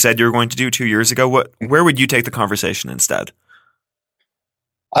do what you said you were going to do 2 years ago? Where would you take the conversation instead?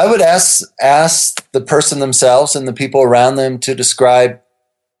 I would ask the person themselves and the people around them to describe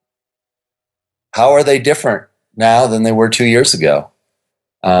how are they different now than they were 2 years ago.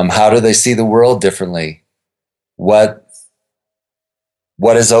 How do they see the world differently? What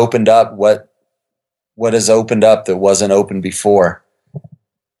has opened up? What has opened up that wasn't open before?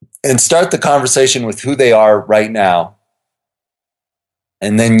 And start the conversation with who they are right now.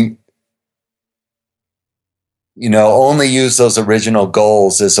 And then, only use those original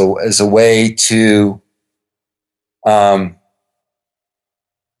goals as a way to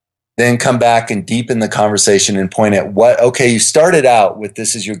then come back and deepen the conversation and point at you started out with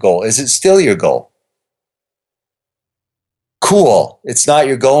this as your goal. Is it still your goal? Cool. It's not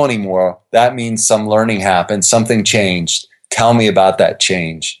your goal anymore. That means some learning happened, something changed. Tell me about that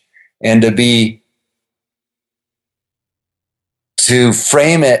change. And to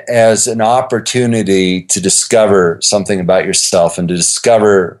frame it as an opportunity to discover something about yourself and to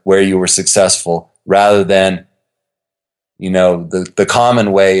discover where you were successful, rather than, the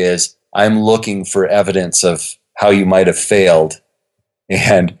common way is, I'm looking for evidence of how you might have failed.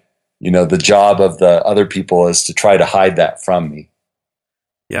 And, the job of the other people is to try to hide that from me.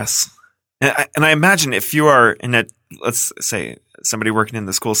 Yes. And I imagine if you are let's say somebody working in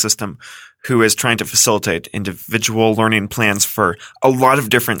the school system who is trying to facilitate individual learning plans for a lot of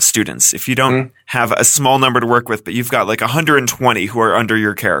different students, if you don't have a small number to work with, but you've got like 120 who are under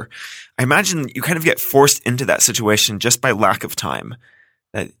your care, I imagine you kind of get forced into that situation just by lack of time.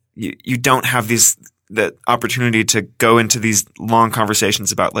 That you don't have the opportunity to go into these long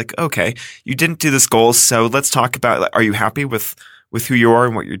conversations about, like, okay, you didn't do this goal, so let's talk about, are you happy with who you are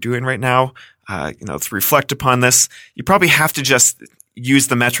and what you're doing right now? To reflect upon this, you probably have to just use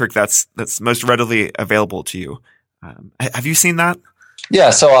the metric that's most readily available to you. Have you seen that?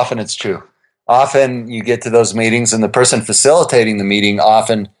 Yeah, so often it's true. Often you get to those meetings and the person facilitating the meeting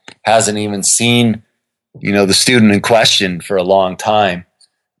often hasn't even seen, the student in question for a long time.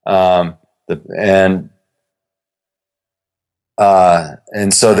 And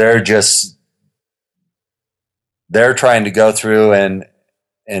so they're trying to go through and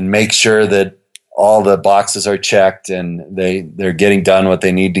make sure that all the boxes are checked and they're getting done what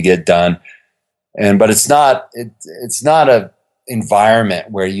they need to get done. But it's not a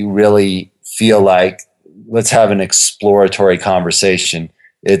environment where you really feel like, let's have an exploratory conversation.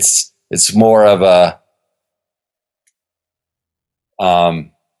 It's more of a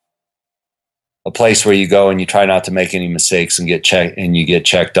place where you go and you try not to make any mistakes and you get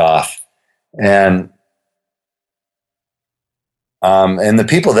checked off. And the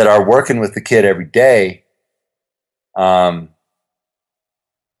people that are working with the kid every day,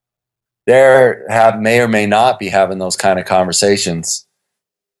 may or may not be having those kind of conversations,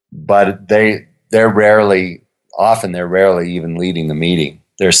 but they're rarely even leading the meeting.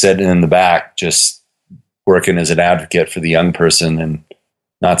 They're sitting in the back, just working as an advocate for the young person and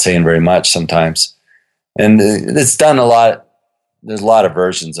not saying very much sometimes. And it's done a lot. There's a lot of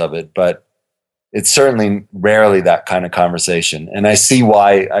versions of it, but it's certainly rarely that kind of conversation. And I see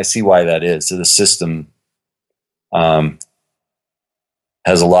why that is. So the system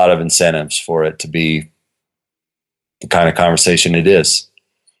has a lot of incentives for it to be the kind of conversation it is.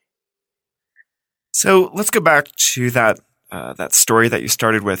 So let's go back to that story that you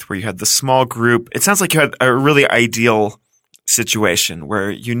started with, where you had the small group. It sounds like you had a really ideal situation where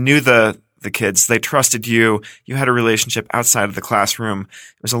you knew the kids, they trusted you, you had a relationship outside of the classroom.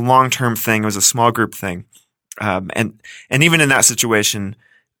 It was a long-term thing. It was a small group thing. And even in that situation,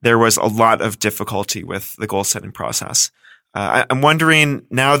 there was a lot of difficulty with the goal setting process. I'm wondering,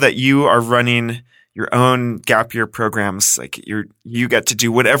 now that you are running your own gap year programs, like you get to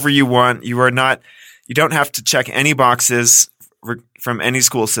do whatever you want. You don't have to check any boxes from any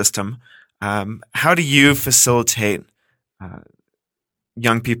school system. How do you facilitate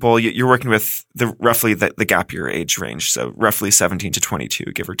young people? You're working with roughly the gap year age range, so roughly 17 to 22,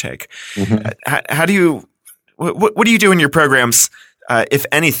 give or take. Mm-hmm. What do you do in your programs, if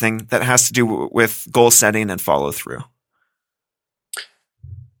anything, that has to do with goal setting and follow through?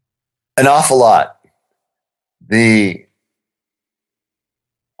 An awful lot.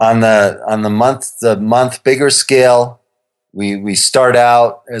 On the month bigger scale, we start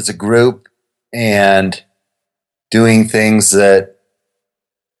out as a group and doing things that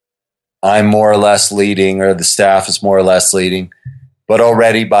I'm more or less leading, or the staff is more or less leading. But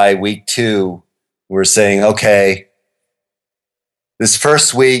already by week 2, we're saying, okay, this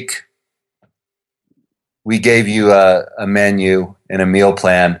first week, we gave you a menu and a meal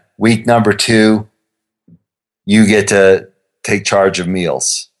plan. Week number 2, you get to take charge of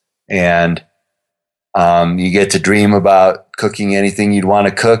meals, and you get to dream about cooking anything you'd want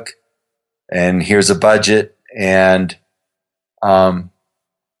to cook. And here's a budget, and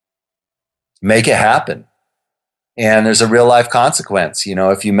make it happen. And there's a real life consequence.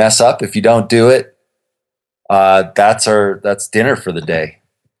 If you mess up, if you don't do it, that's dinner for the day.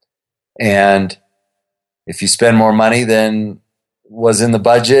 And if you spend more money than was in the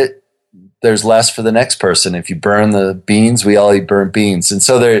budget, there's less for the next person. If you burn the beans, we all eat burnt beans. And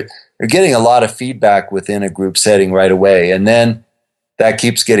so they're getting a lot of feedback within a group setting right away. And then that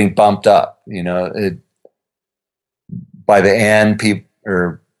keeps getting bumped up. By the end,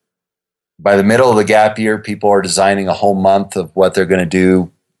 by the middle of the gap year, people are designing a whole month of what they're going to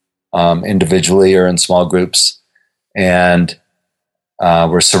do individually or in small groups. And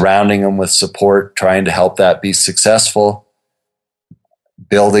we're surrounding them with support, trying to help that be successful,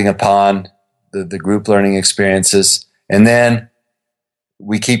 building upon the group learning experiences. And then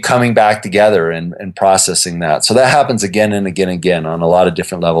we keep coming back together and processing that. So that happens again and again and again on a lot of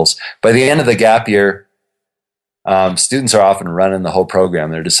different levels. By the end of the gap year, students are often running the whole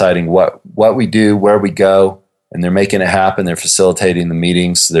program. They're deciding what we do, where we go, and they're making it happen. They're facilitating the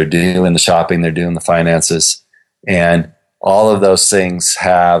meetings. They're doing the shopping. They're doing the finances. And all of those things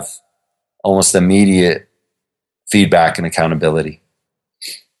have almost immediate feedback and accountability.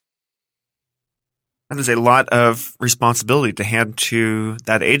 That is a lot of responsibility to hand to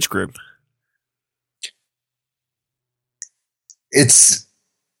that age group. It's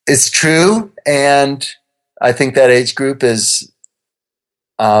true, and I think that age group loves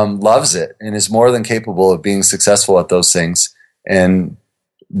it and is more than capable of being successful at those things. And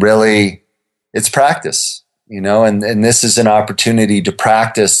really, it's practice, and this is an opportunity to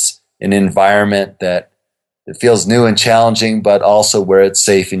practice an environment that feels new and challenging, but also where it's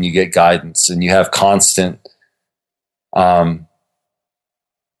safe and you get guidance and you have constant,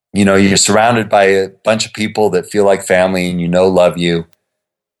 you're surrounded by a bunch of people that feel like family and love you,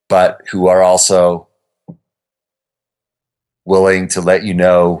 but who are also willing to let you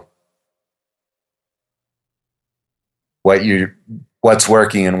know what's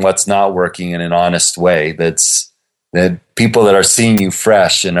working and what's not working in an honest way. That people that are seeing you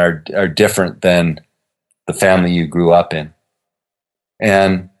fresh and are different than the family you grew up in.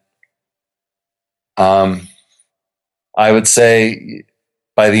 And I would say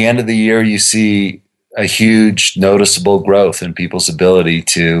by the end of the year, you see a huge noticeable growth in people's ability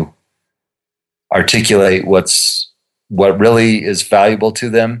to articulate what really is valuable to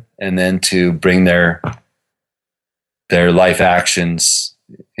them, and then to bring their life actions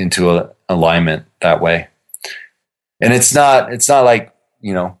into alignment that way. And it's not like,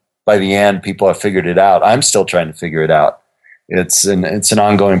 by the end, people have figured it out. I'm still trying to figure it out. It's an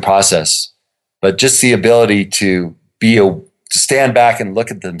ongoing process, but just the ability to stand back and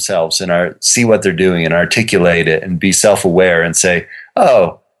look at themselves and see what they're doing and articulate it and be self-aware and say,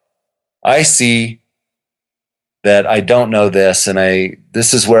 oh, I see that I don't know this, and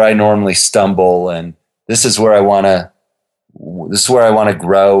this is where I normally stumble, and this is where I want to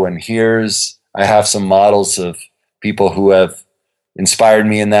grow. And I have some models of people who have inspired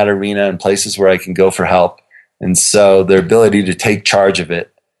me in that arena and places where I can go for help. And so their ability to take charge of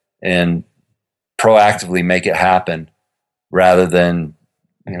it and proactively make it happen rather than,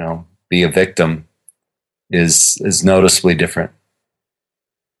 be a victim is noticeably different.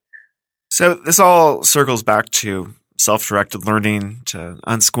 So this all circles back to self-directed learning to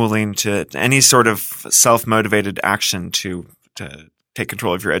unschooling to any sort of self-motivated action to take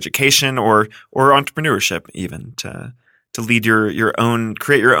control of your education or entrepreneurship, even to lead your own,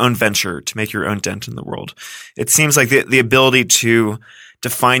 create your own venture, to make your own dent in the world. It seems like the ability to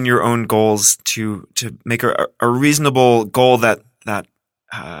define your own goals, to make a reasonable goal that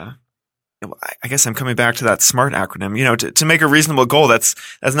I guess I'm coming back to that SMART acronym, to make a reasonable goal that's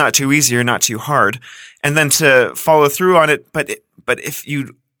not too easy or not too hard, and then to follow through on it. But if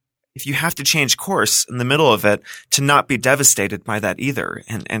you have to change course in the middle of it, to not be devastated by that either,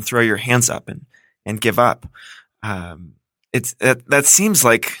 and throw your hands up and give up. That seems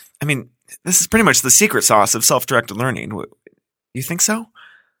like, this is pretty much the secret sauce of self-directed learning. You think so?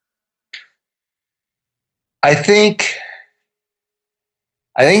 I think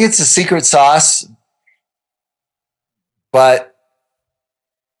it's a secret sauce, but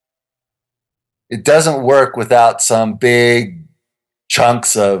it doesn't work without some big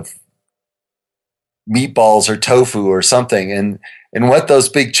chunks of meatballs or tofu or something. And what those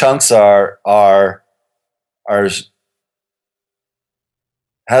big chunks are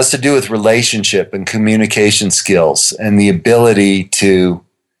has to do with relationship and communication skills and the ability to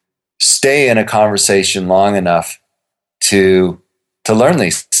stay in a conversation long enough to learn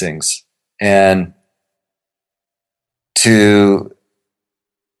these things and to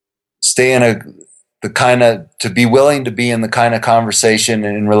stay in to be willing to be in the kind of conversation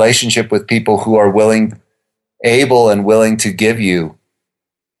and in relationship with people who are able and willing to give you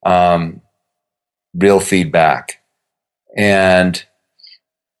real feedback, and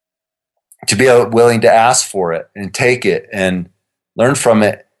to be willing to ask for it and take it and learn from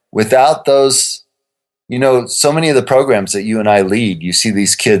it. Without those, so many of the programs that you and I lead, you see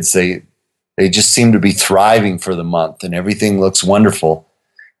these kids, they just seem to be thriving for the month and everything looks wonderful.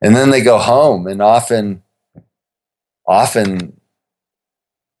 And then they go home, and often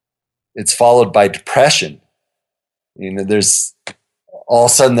it's followed by depression. There's all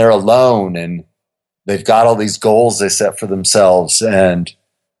of a sudden they're alone and they've got all these goals they set for themselves, and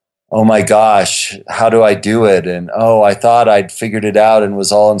oh my gosh, how do I do it? And oh, I thought I'd figured it out and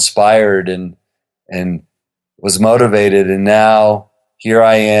was all inspired and was motivated, and now here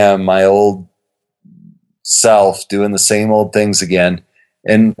I am, my old self, doing the same old things again.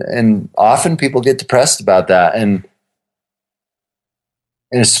 And often people get depressed about that, and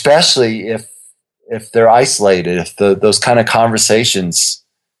especially if they're isolated, if those kind of conversations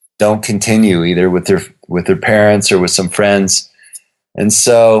don't continue either with their parents or with some friends. And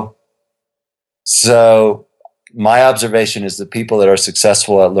so my observation is that people that are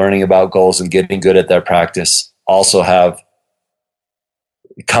successful at learning about goals and getting good at their practice also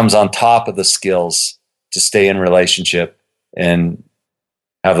it comes on top of the skills to stay in relationship and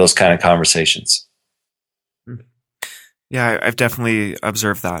have those kind of conversations. Yeah, I've definitely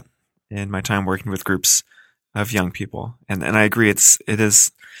observed that in my time working with groups of young people. And I agree.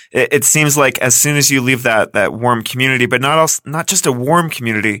 It seems like as soon as you leave that warm community, but not just a warm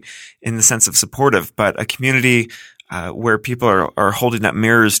community in the sense of supportive, but a community where people are holding up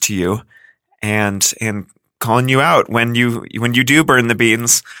mirrors to you and calling you out when you do burn the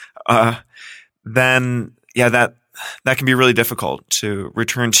beans, then yeah, that can be really difficult to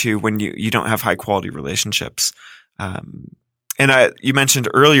return to when you don't have high quality relationships. And you mentioned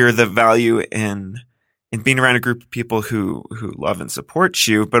earlier the value in being around a group of people who love and support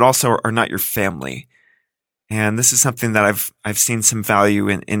you, but also are not your family. And this is something that I've seen some value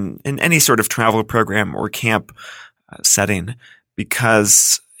in any sort of travel program or camp setting,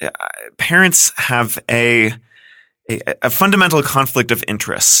 because parents have a fundamental conflict of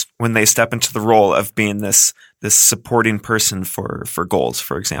interests when they step into the role of being this supporting person for goals,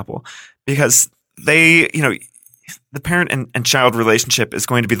 for example, because the parent and child relationship is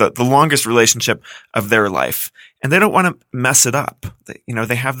going to be the longest relationship of their life, and they don't want to mess it up.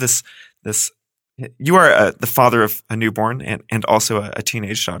 They have this. You are the father of a newborn and also a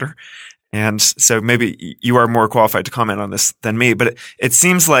teenage daughter, and so maybe you are more qualified to comment on this than me. But it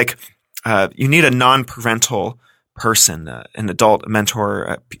seems like you need a non-parental person, an adult, a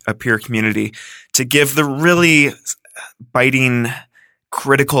mentor, a peer community, to give the really biting,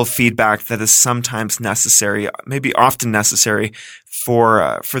 critical feedback that is sometimes necessary, maybe often necessary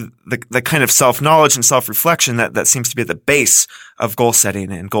for the kind of self-knowledge and self-reflection that seems to be at the base of goal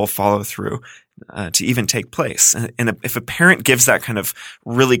setting and goal follow-through to even take place. And if a parent gives that kind of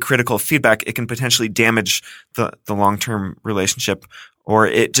really critical feedback, it can potentially damage the long-term relationship, or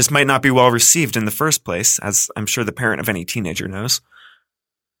it just might not be well received in the first place, as I'm sure the parent of any teenager knows.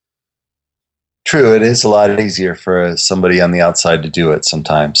 True, it is a lot easier for somebody on the outside to do it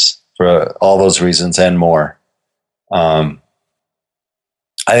sometimes, for all those reasons and more. I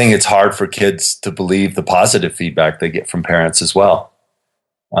think it's hard for kids to believe the positive feedback they get from parents as well.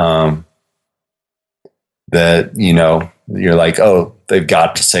 That, you're like, oh, they've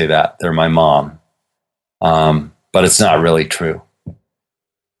got to say that. They're my mom. But it's not really true.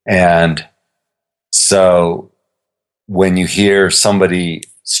 And so when you hear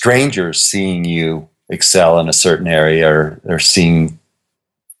strangers seeing you excel in a certain area or seeing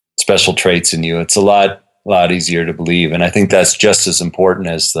special traits in you, it's a lot easier to believe. And I think that's just as important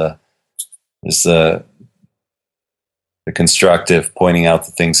as the constructive pointing out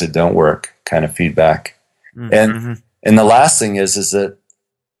the things that don't work kind of feedback. Mm-hmm. And the last thing is that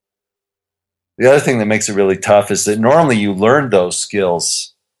the other thing that makes it really tough is that normally you learn those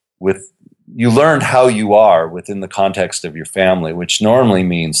skills you learned how you are within the context of your family, which normally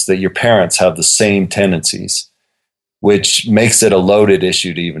means that your parents have the same tendencies, which makes it a loaded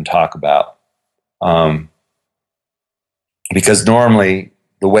issue to even talk about. Because normally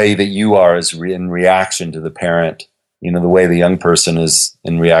the way that you are is in reaction to the parent, the way the young person is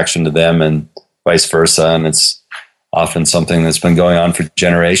in reaction to them and vice versa. And it's often something that's been going on for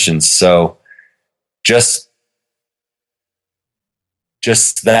generations. So just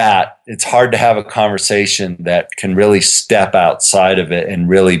that, it's hard to have a conversation that can really step outside of it and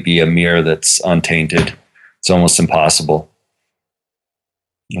really be a mirror that's untainted. It's almost impossible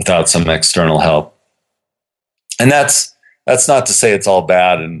without some external help. And that's not to say it's all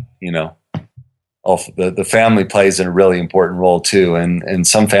bad. And, the family plays a really important role too. And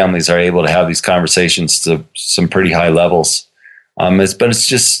some families are able to have these conversations to some pretty high levels. But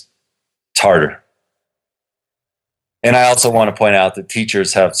it's harder. And I also want to point out that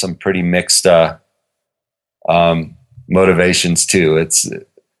teachers have some pretty mixed motivations too.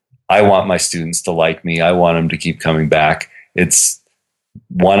 I want my students to like me. I want them to keep coming back. It's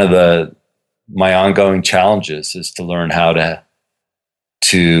one of my ongoing challenges is to learn how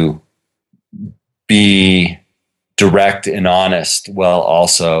to be direct and honest while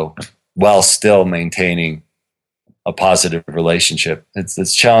still maintaining a positive relationship.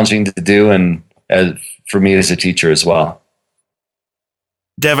 It's challenging to do, and for me as a teacher as well.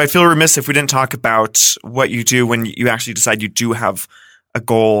 Dev, I feel remiss if we didn't talk about what you do when you actually decide you do have a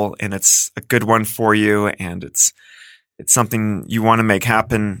goal and it's a good one for you and it's something you want to make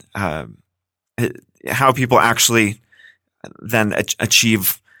happen. How people actually then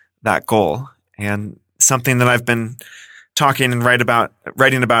achieve that goal. And something that I've been talking and writing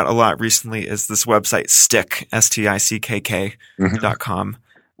about a lot recently is this website Stickk, STICKK.com.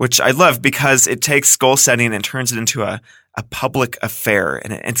 Which I love because it takes goal setting and turns it into a public affair.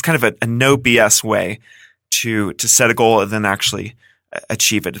 And it's kind of a no BS way to set a goal and then actually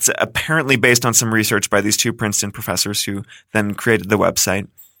achieve it. It's apparently based on some research by these two Princeton professors who then created the website,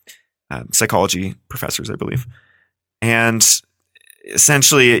 psychology professors, I believe. And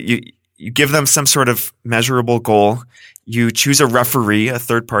essentially you give them some sort of measurable goal. You choose a referee, a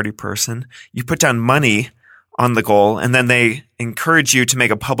third-party person. You put down money on the goal, and then they encourage you to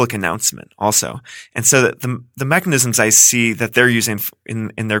make a public announcement also. And so that the mechanisms I see that they're using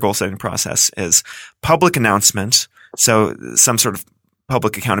in their goal setting process is public announcement. So some sort of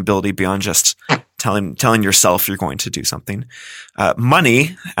public accountability beyond just telling yourself you're going to do something.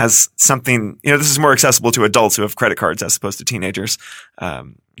 Money as something, this is more accessible to adults who have credit cards as opposed to teenagers.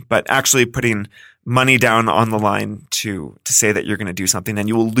 But actually putting money down on the line to say that you're going to do something, and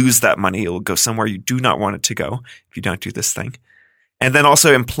you will lose that money. It will go somewhere you do not want it to go if you don't do this thing. And then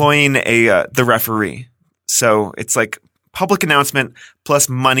also employing the referee. So it's like public announcement plus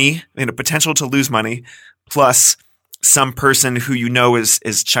money, potential to lose money, plus some person who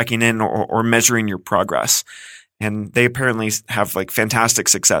is checking in or measuring your progress. And they apparently have fantastic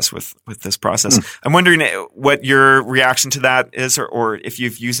success with this process. I'm wondering what your reaction to that is, or if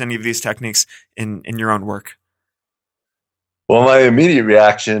you've used any of these techniques in your own work. Well, my immediate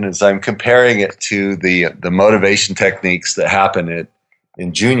reaction is I'm comparing it to the motivation techniques that happen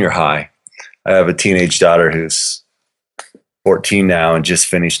in junior high. I have a teenage daughter who's 14 now and just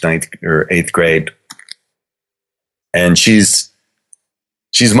finished 9th or 8th grade. And she's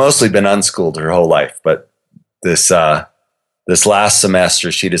mostly been unschooled her whole life, but this last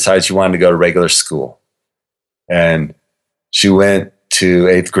semester, she decided she wanted to go to regular school. And she went to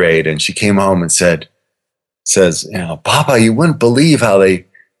 8th grade and she came home and says, Papa, you wouldn't believe how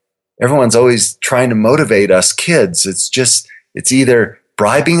everyone's always trying to motivate us kids. It's either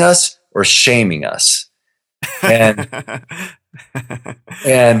bribing us or shaming us.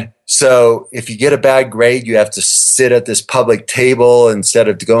 And so if you get a bad grade, you have to sit at this public table instead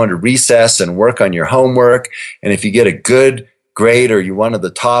of going to recess and work on your homework. And if you get a good great or you're one of the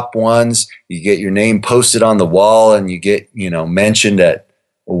top ones, you get your name posted on the wall and you get, mentioned at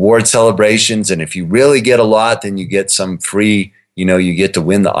award celebrations. And if you really get a lot, then you get some free, you get to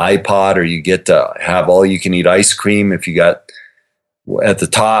win the iPod, or you get to have all you can eat ice cream if you got at the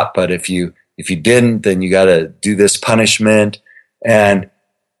top. But if you didn't, then you got to do this punishment. And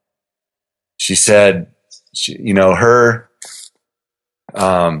she said, her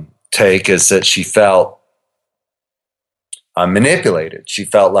take is that she felt manipulated. She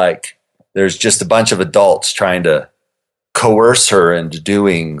felt like there's just a bunch of adults trying to coerce her into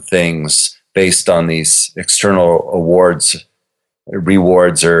doing things based on these external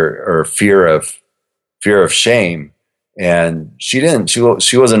rewards, or fear of shame. And she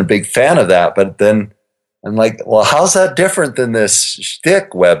wasn't a big fan of that. But then I'm like, well, how's that different than this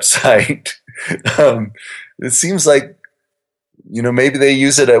shtick website? It seems like, maybe they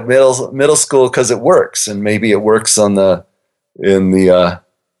use it at middle school because it works, and maybe it works in the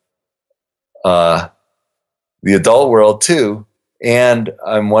adult world too. And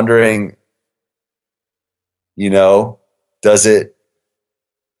I'm wondering, how does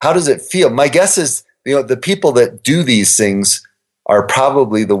it feel? My guess is, the people that do these things are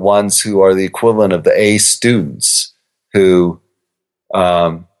probably the ones who are the equivalent of the A students, who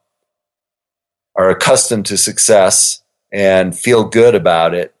are accustomed to success and feel good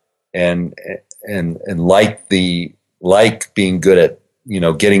about it, and like being good at,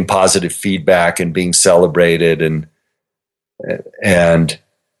 getting positive feedback and being celebrated, and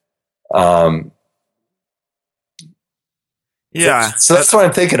yeah. So that's what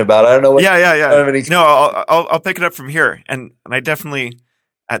I'm thinking about. I don't know what. Yeah. No, I'll pick it up from here. And I definitely,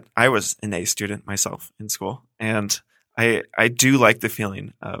 I was an A student myself in school, and I do like the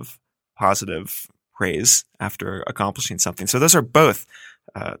feeling of positive praise after accomplishing something. So those are both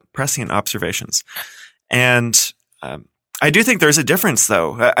prescient observations. And I do think there's a difference,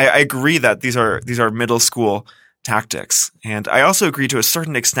 though. I agree that these are middle school tactics, and I also agree to a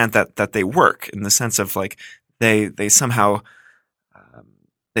certain extent that they work, in the sense of like they somehow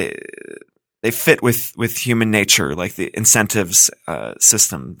they fit with human nature, like the incentives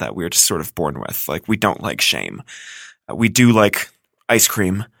system that we're just sort of born with. Like, we don't like shame, we do like ice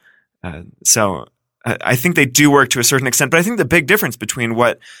cream. So I think they do work to a certain extent, but I think the big difference between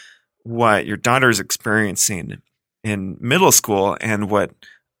what your daughter's experiencing in middle school and what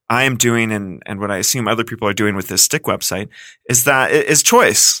I am doing and what I assume other people are doing with this stick website is that it is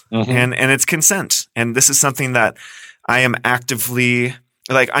choice, and it's consent. And this is something that I am actively,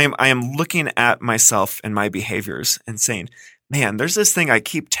 like, I am looking at myself and my behaviors and saying, man, there's this thing I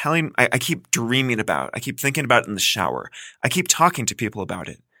keep dreaming about. I keep thinking about it in the shower. I keep talking to people about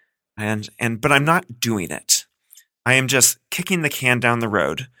it. But I'm not doing it. I am just kicking the can down the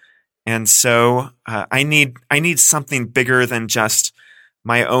road. And so I need something bigger than just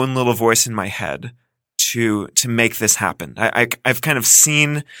my own little voice in my head to make this happen. I've kind of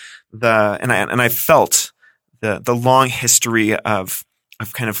seen and I felt the long history of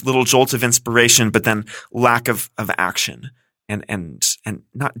kind of little jolts of inspiration, but then lack of action and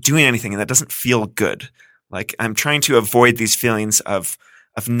not doing anything, and that doesn't feel good. Like, I'm trying to avoid these feelings of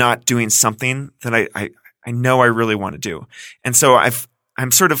not doing something that I know I really want to do. And so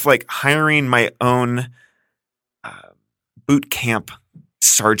I'm sort of like hiring my own boot camp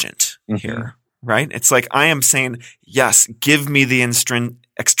sergeant here, right? It's like I am saying, yes, give me the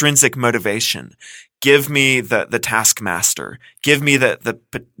extrinsic motivation. Give me the taskmaster. Give me the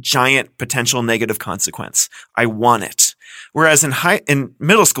giant potential negative consequence. I want it. Whereas in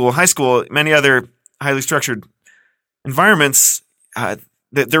middle school, high school, many other highly structured environments,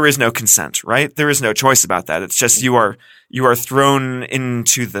 there is no consent, right? There is no choice about that. It's just you are thrown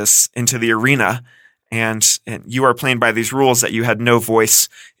into the arena, and you are playing by these rules that you had no voice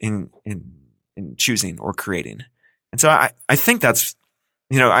in choosing or creating. And so I think that's,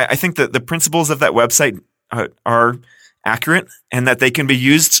 I think that the principles of that website are accurate, and that they can be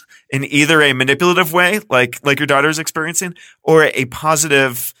used in either a manipulative way, like your daughter's experiencing, or a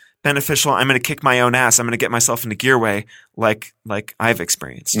positive, beneficial, I'm going to kick my own ass, I'm going to get myself into gear way, like I've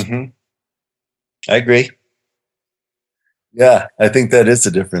experienced. I agree. Yeah, I think that is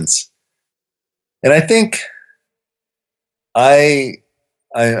the difference. And I think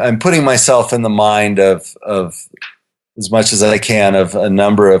I'm putting myself in the mind of as much as I can of a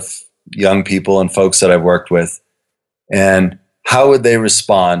number of young people and folks that I've worked with, and how would they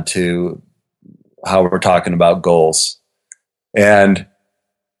respond to how we're talking about goals? And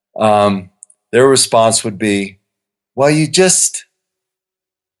their response would be, well, if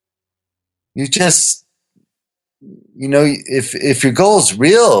your goal is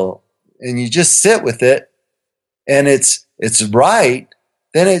real and you just sit with it and it's right,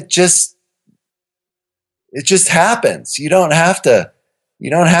 then it just happens. You don't have to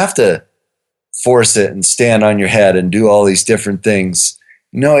force it and stand on your head and do all these different things.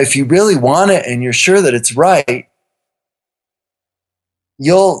 If you really want it and you're sure that it's right,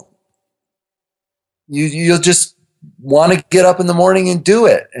 you'll just want to get up in the morning and do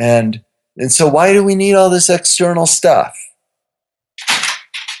it. And so why do we need all this external stuff?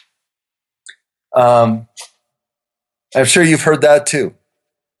 I'm sure you've heard that too.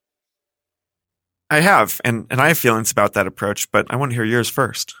 I have, and I have feelings about that approach, but I want to hear yours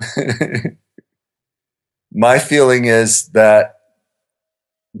first. My feeling is that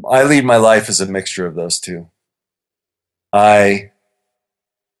I lead my life as a mixture of those two. When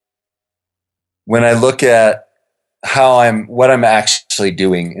I look at what I'm actually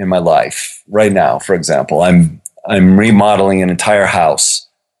doing in my life right now, for example, I'm remodeling an entire house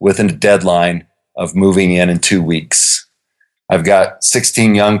with a deadline of moving in 2 weeks. I've got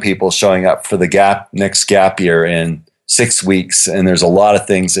 16 young people showing up for the next gap year in 6 weeks, and there's a lot of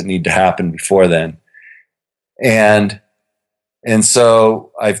things that need to happen before then. And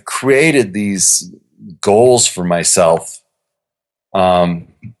so I've created these goals for myself, and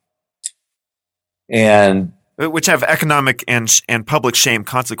which have economic and public shame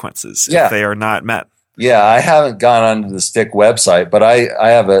consequences if they are not met. Yeah, I haven't gone onto the Stick website, but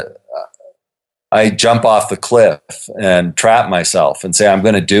I jump off the cliff and trap myself and say I'm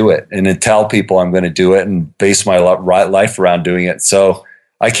going to do it, and then tell people I'm going to do it and base my life around doing it. So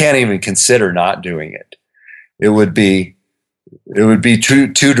I can't even consider not doing it. It would be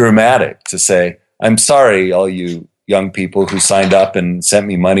too dramatic to say, I'm sorry, all you young people who signed up and sent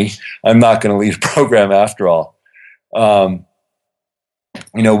me money. I'm not going to lead a program after all.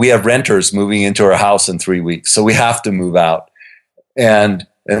 We have renters moving into our house in 3 weeks, so we have to move out. And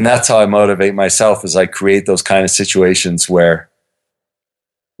that's how I motivate myself, is I create those kind of situations where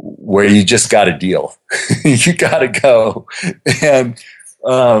you just got to deal. You got to go.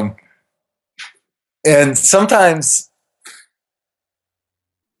 And sometimes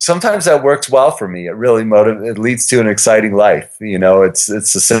that works well for me. It really it leads to an exciting life. It's the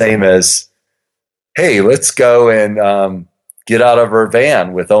same as, hey, let's go and get out of our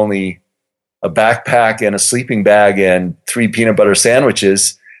van with only a backpack and a sleeping bag and 3 peanut butter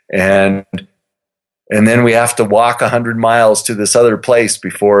sandwiches. And then we have to walk 100 miles to this other place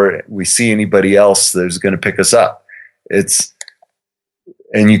before we see anybody else that's going to pick us up.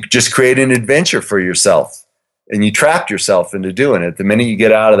 And you just create an adventure for yourself, and you trapped yourself into doing it. The minute you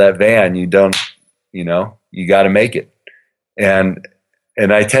get out of that van, you got to make it. And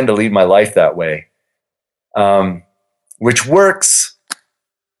I tend to lead my life that way, which works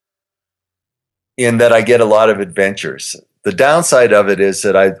in that I get a lot of adventures. The downside of it is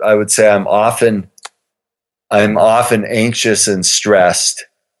that I would say I'm often anxious and stressed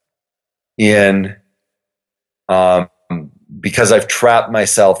because I've trapped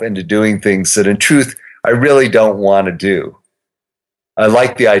myself into doing things that in truth I really don't want to do. I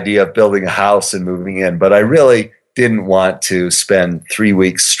like the idea of building a house and moving in, but I really didn't want to spend 3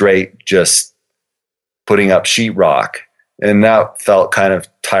 weeks straight just putting up sheetrock. And that felt kind of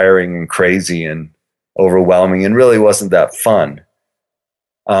tiring and crazy and overwhelming, and really wasn't that fun.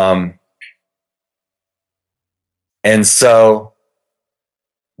 And so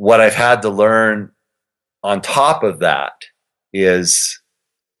what I've had to learn on top of that is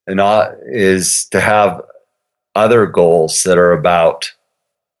to have other goals that are about,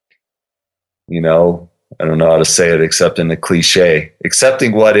 I don't know how to say it except in the cliche,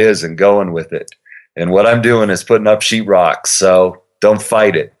 accepting what is and going with it. And what I'm doing is putting up sheetrock, so don't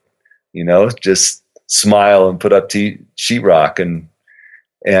fight it. Just smile and put up sheetrock, and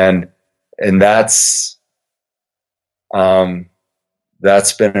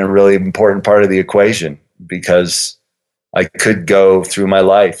that's been a really important part of the equation, because I could go through my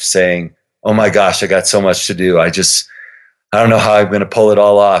life saying, oh my gosh, I got so much to do. I don't know how I'm going to pull it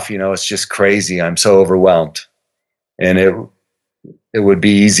all off. It's just crazy. I'm so overwhelmed. And it would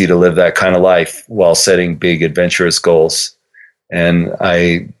be easy to live that kind of life while setting big adventurous goals. And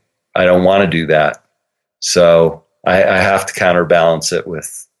I don't want to do that. So I have to counterbalance it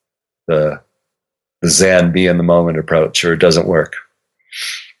with the Zen, be in the moment approach, or it doesn't work.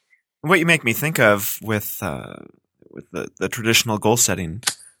 What you make me think of with the traditional goal setting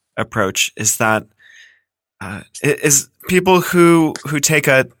approach is that is people who take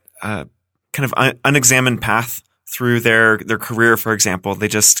a kind of unexamined path through their career, for example. They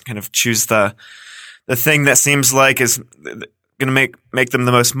just kind of choose the thing that seems like is going to make them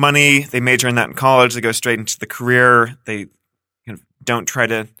the most money. They major in that in college. They go straight into the career. They kind of don't try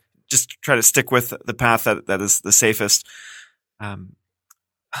to just try to stick with the path that is the safest.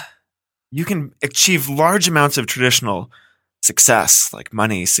 You can achieve large amounts of traditional success, like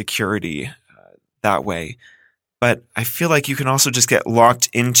money, security, that way. But I feel like you can also just get locked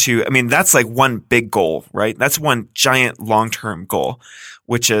into, I mean, that's like one big goal, right? That's one giant long-term goal,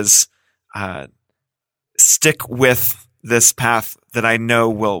 which is stick with this path that I know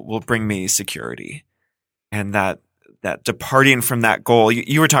will bring me security. And that departing from that goal,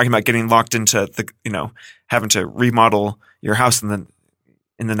 you were talking about getting locked into having to remodel your house in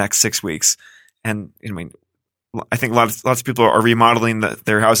the next 6 weeks. And I mean, I think lots of people are remodeling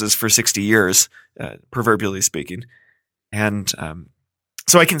their houses for 60 years, proverbially speaking. And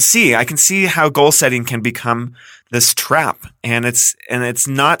so I can see how goal setting can become this trap. And it's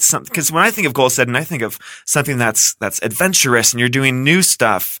not something, because when I think of goal setting, I think of something that's adventurous, and you're doing new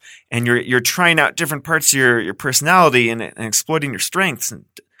stuff, and you're trying out different parts of your personality and exploiting your strengths, and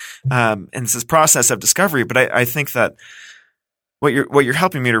it's this process of discovery. But I think that what you're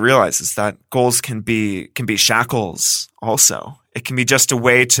helping me to realize is that goals can be shackles also. It can be just a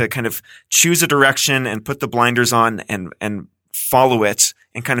way to kind of choose a direction and put the blinders on and follow it,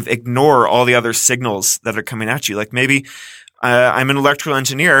 and kind of ignore all the other signals that are coming at you. Like maybe I'm an electrical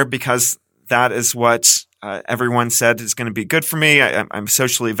engineer because that is what everyone said is going to be good for me. I'm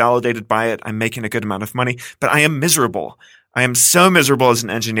socially validated by it. I'm making a good amount of money, but I am miserable. I am so miserable as an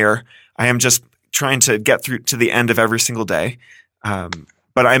engineer. I am just trying to get through to the end of every single day.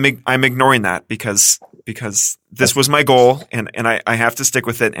 But I'm ignoring that because this was my goal, and I have to stick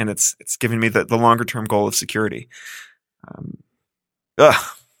with it, and it's giving me the longer term goal of security.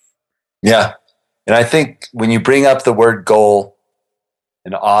 Yeah. And I think when you bring up the word goal,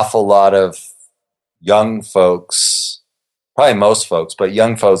 an awful lot of young folks, probably most folks, but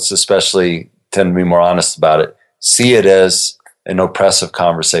young folks especially, tend to be more honest about it, see it as an oppressive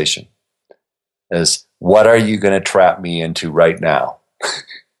conversation. As, what are you going to trap me into right now?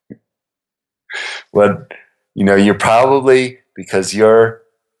 You're probably, because you're,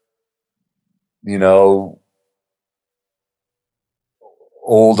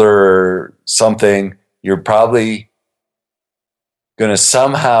 older something, you're probably going to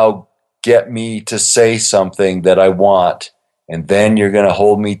somehow get me to say something that I want, and then you're going to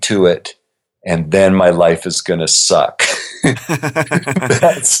hold me to it, and then my life is going to suck.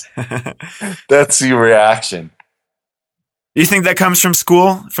 That's your reaction. Do you think that comes from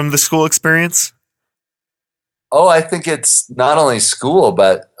school, from the school experience? Oh, I think it's not only school,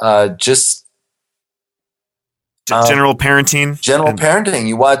 but just general parenting. Parenting.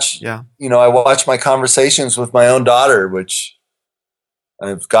 You watch, yeah. I watch my conversations with my own daughter, which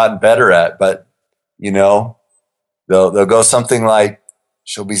I've gotten better at, but, they'll go something like,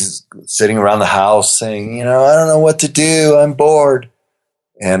 she'll be sitting around the house saying, I don't know what to do. I'm bored.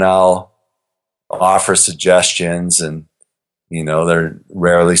 And I'll offer suggestions, and, they're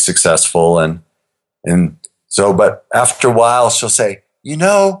rarely successful. And so, but after a while she'll say,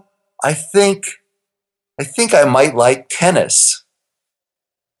 I think I might like tennis.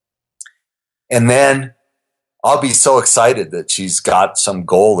 And then I'll be so excited that she's got some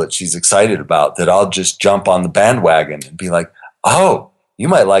goal that she's excited about that I'll just jump on the bandwagon and be like, oh, you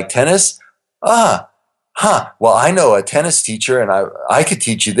might like tennis? Well, I know a tennis teacher, and I could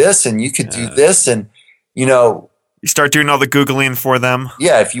teach you this, and you could do this. And, you start doing all the Googling for them.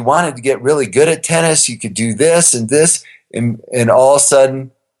 Yeah. If you wanted to get really good at tennis, you could do this and this. And all of a sudden,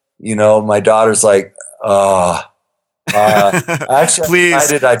 my daughter's like, actually,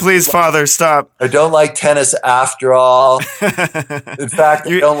 please, Father, stop. I don't like tennis after all. In fact,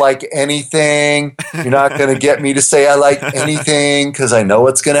 I don't like anything. You're not going to get me to say I like anything, because I know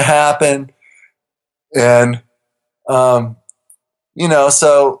what's going to happen. And, so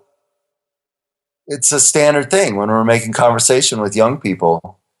it's a standard thing when we're making conversation with young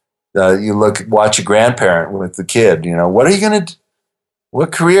people. You watch a grandparent with the kid, what are you going to do?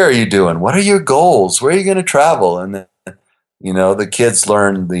 What career are you doing? What are your goals? Where are you going to travel? And then, the kids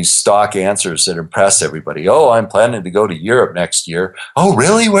learn these stock answers that impress everybody. Oh, I'm planning to go to Europe next year. Oh,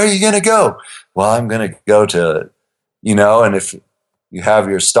 really? Where are you going to go? Well, I'm going to go to, and if you have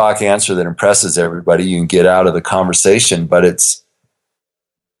your stock answer that impresses everybody, you can get out of the conversation. But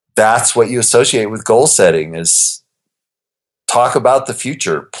that's what you associate with goal setting, is talk about the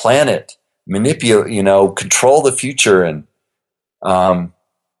future, plan it, manipulate, control the future. And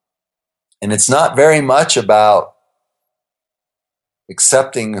it's not very much about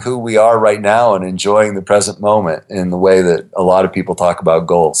accepting who we are right now and enjoying the present moment in the way that a lot of people talk about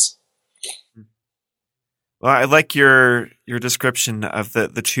goals. Well, I like your description of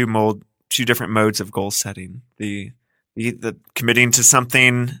the two different modes of goal setting. The committing to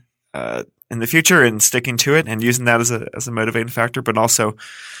something in the future and sticking to it and using that as a motivating factor, but also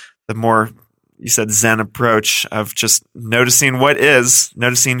the more, you said, Zen approach of just noticing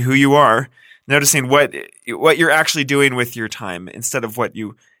noticing who you are, noticing what you're actually doing with your time instead of what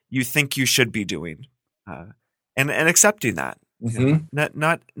you think you should be doing, and accepting that. Mm-hmm.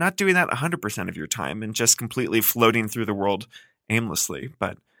 Not doing that 100% of your time and just completely floating through the world aimlessly,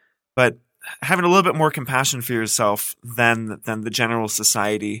 but having a little bit more compassion for yourself than the general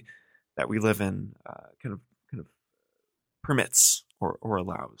society that we live in kind of permits or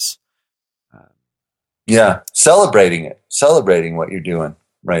allows. Celebrating what you're doing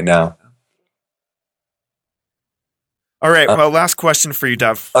right now. All right. Well, last question for you,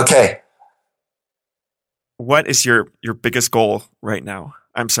 Dev. Okay. What is your biggest goal right now?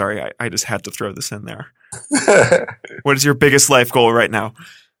 I'm sorry, I just had to throw this in there. What is your biggest life goal right now?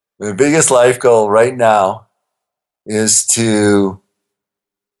 The biggest life goal right now is to,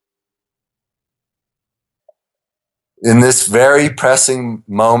 in this very pressing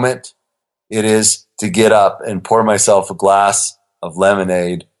moment, it is to get up and pour myself a glass of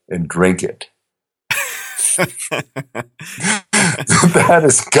lemonade and drink it. That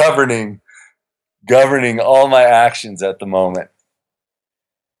is governing all my actions at the moment.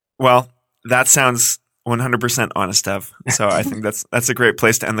 Well, that sounds 100% honest, Dev. So I think that's a great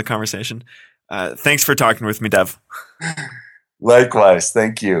place to end the conversation. Thanks for talking with me, Dev. Likewise.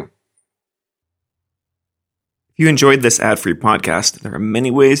 Thank you. If you enjoyed this ad-free podcast, there are many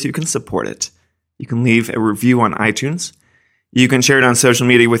ways you can support it. You can leave a review on iTunes. You can share it on social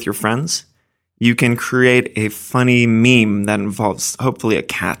media with your friends. You can create a funny meme that involves hopefully a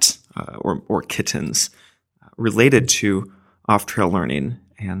cat or kittens related to off-trail learning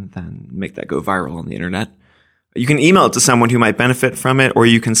and then make that go viral on the internet. You can email it to someone who might benefit from it, or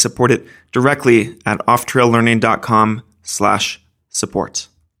you can support it directly at offtraillearning.com/support.